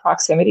that a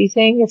proximity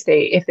thing. If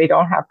they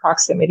don't have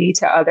proximity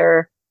to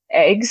other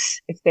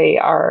eggs, if they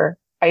are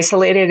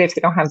isolated, if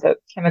they don't have the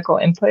chemical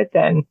input,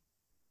 then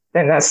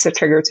that's the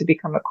trigger to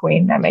become a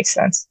queen. That makes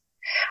sense.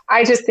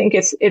 I just think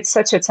it's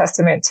such a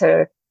testament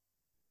to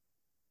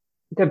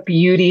the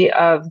beauty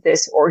of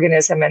this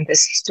organism and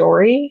this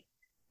story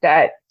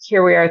that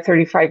here we are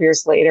 35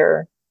 years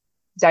later,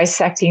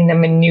 dissecting the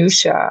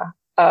minutia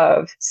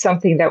of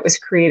something that was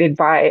created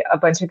by a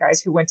bunch of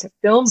guys who went to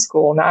film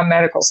school, not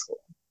medical school.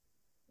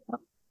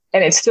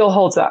 And it still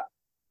holds up.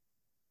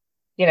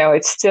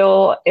 It's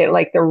still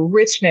like the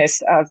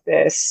richness of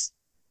this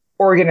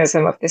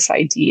organism, of this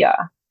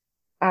idea.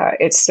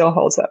 It still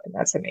holds up, and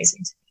that's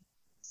amazing to me.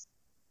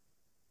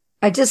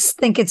 I just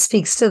think it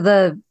speaks to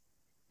the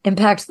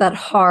impact that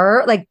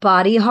horror, like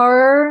body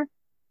horror,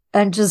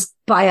 and just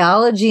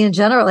biology in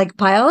general. Like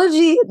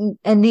biology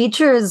and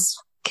nature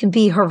can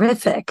be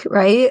horrific,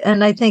 right?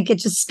 And I think it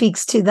just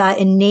speaks to that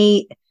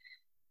innate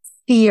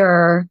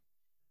fear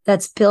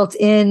that's built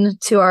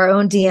into our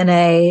own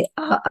DNA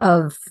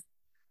of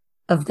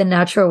the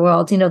natural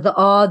world. The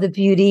awe, the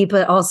beauty,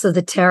 but also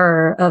the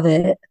terror of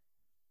it.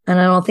 And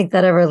I don't think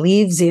that ever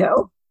leaves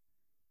you.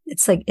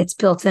 It's like it's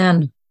built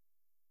in.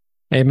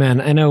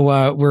 Amen. I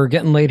know we're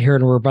getting late here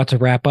and we're about to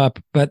wrap up,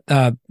 but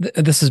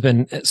this has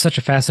been such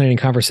a fascinating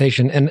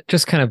conversation. And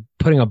just kind of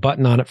putting a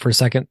button on it for a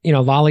second,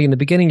 Lali, in the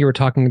beginning, you were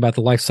talking about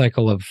the life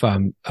cycle of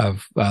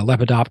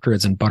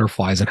lepidopterids and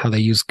butterflies and how they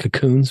use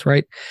cocoons,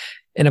 right?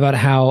 And about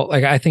how,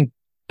 I think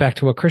back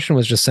to what Christian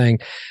was just saying,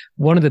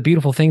 one of the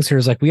beautiful things here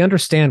is we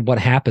understand what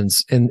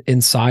happens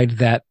inside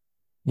that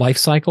life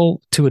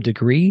cycle to a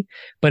degree,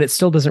 but it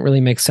still doesn't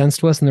really make sense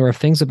to us. And there are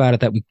things about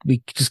it that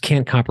we just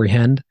can't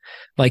comprehend,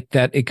 like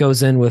that it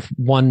goes in with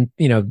one,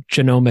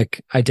 genomic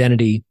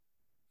identity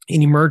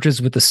and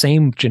emerges with the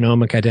same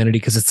genomic identity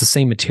because it's the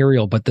same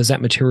material, but does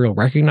that material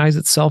recognize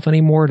itself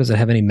anymore? Does it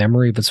have any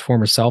memory of its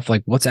former self?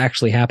 Like what's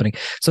actually happening?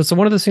 So it's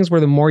one of those things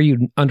where the more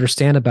you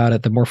understand about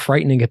it, the more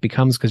frightening it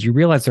becomes because you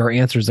realize there are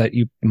answers that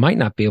you might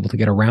not be able to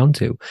get around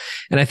to.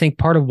 And I think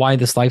part of why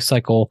this life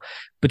cycle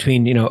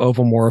between,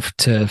 ovomorph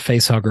to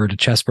facehugger to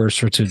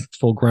chestburster to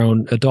full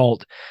grown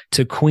adult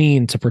to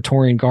queen to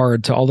Praetorian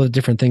guard to all the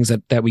different things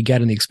that we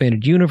get in the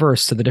expanded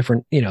universe to the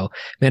different,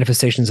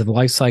 manifestations of the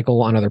life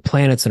cycle on other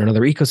planets and in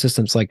other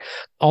ecosystems, like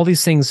all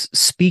these things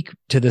speak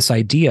to this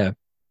idea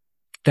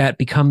that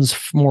becomes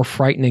more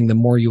frightening the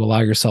more you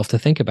allow yourself to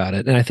think about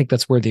it. And I think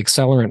that's where the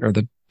accelerant or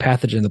the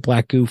pathogen, the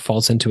black goo,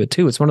 falls into it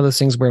too. It's one of those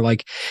things where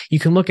you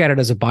can look at it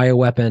as a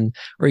bioweapon,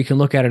 or you can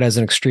look at it as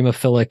an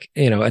extremophilic,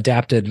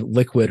 adapted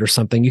liquid or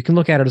something. You can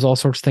look at it as all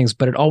sorts of things,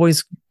 but it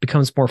always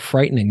becomes more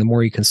frightening the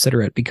more you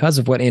consider it because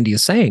of what Andy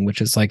is saying,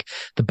 which is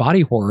the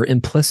body horror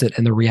implicit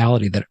in the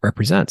reality that it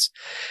represents.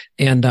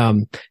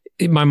 And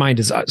my mind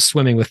is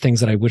swimming with things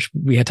that I wish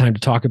we had time to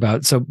talk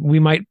about. So we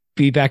might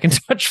be back in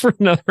touch for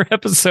another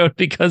episode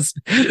because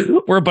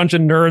we're a bunch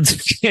of nerds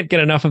who can't get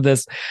enough of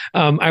this.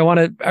 I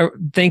want to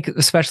thank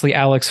especially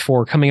Alex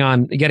for coming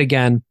on yet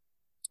again,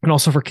 and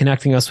also for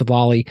connecting us with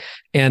Lali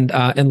and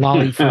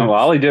Lali.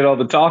 Lali did all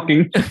the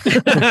talking,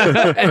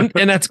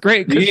 and that's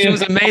great because she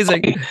was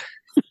amazing.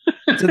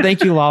 So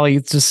thank you, Lali.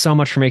 It's just so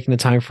much for making the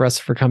time for us,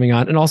 for coming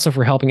on, and also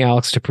for helping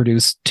Alex to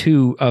produce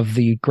 2 of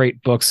the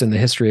great books in the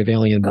history of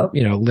alien,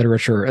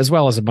 literature, as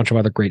well as a bunch of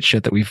other great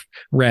shit that we've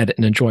read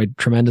and enjoyed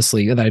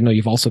tremendously, that I know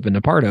you've also been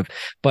a part of.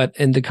 But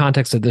in the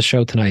context of this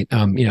show tonight,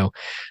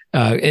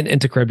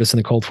 Into Charybdis and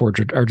the Cold Forge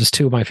are just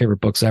 2 of my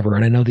favorite books ever,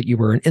 and I know that you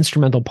were an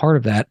instrumental part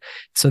of that.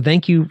 So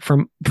thank you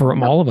from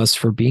all of us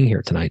for being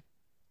here tonight.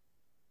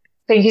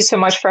 Thank you so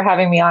much for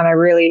having me on. I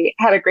really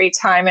had a great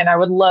time, and I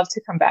would love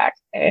to come back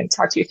and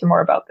talk to you some more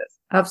about this.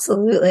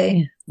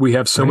 Absolutely. We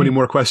have so many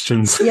more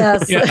questions.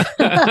 Yes.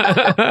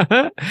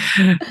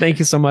 Thank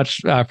you so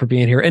much for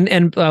being here.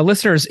 And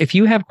listeners, if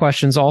you have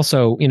questions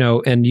also,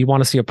 and you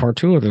want to see a part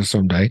 2 of this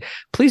someday,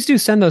 please do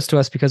send those to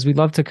us, because we'd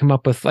love to come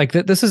up with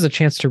this is a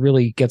chance to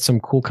really get some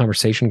cool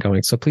conversation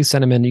going. So please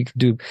send them in. You can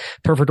do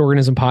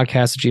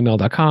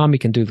perfectorganismpodcast@gmail.com. You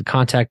can do the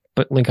contact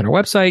link on our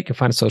website. You can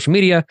find us social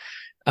media.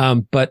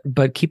 But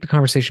keep the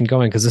conversation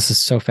going, because this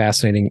is so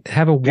fascinating.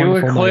 Have a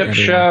wonderful night,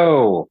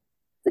 everyone.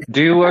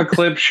 Do a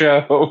clip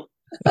show.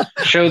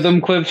 Show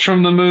them clips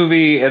from the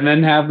movie and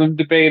then have them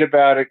debate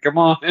about it. Come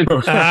on.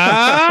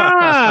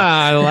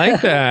 I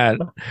like that.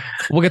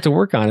 We'll get to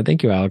work on it.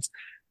 Thank you, Alex.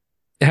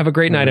 Have a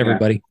great night,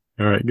 everybody.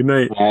 All right. Good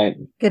night. All right.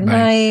 Good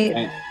night.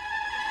 Bye.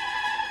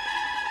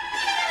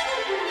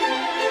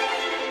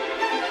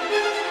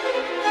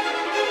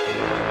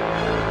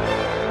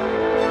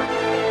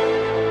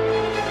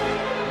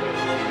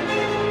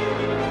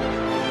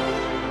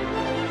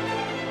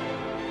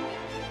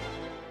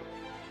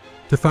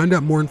 To find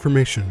out more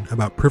information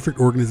about Perfect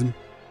Organism,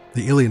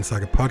 the Alien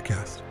Saga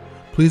podcast,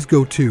 please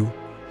go to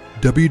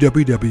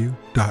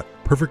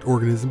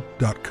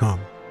www.perfectorganism.com.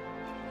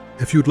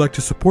 If you would like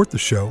to support the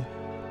show,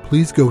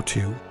 please go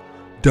to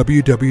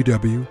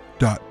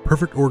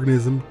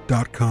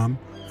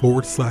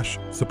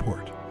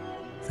www.perfectorganism.com/support.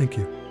 Thank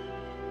you.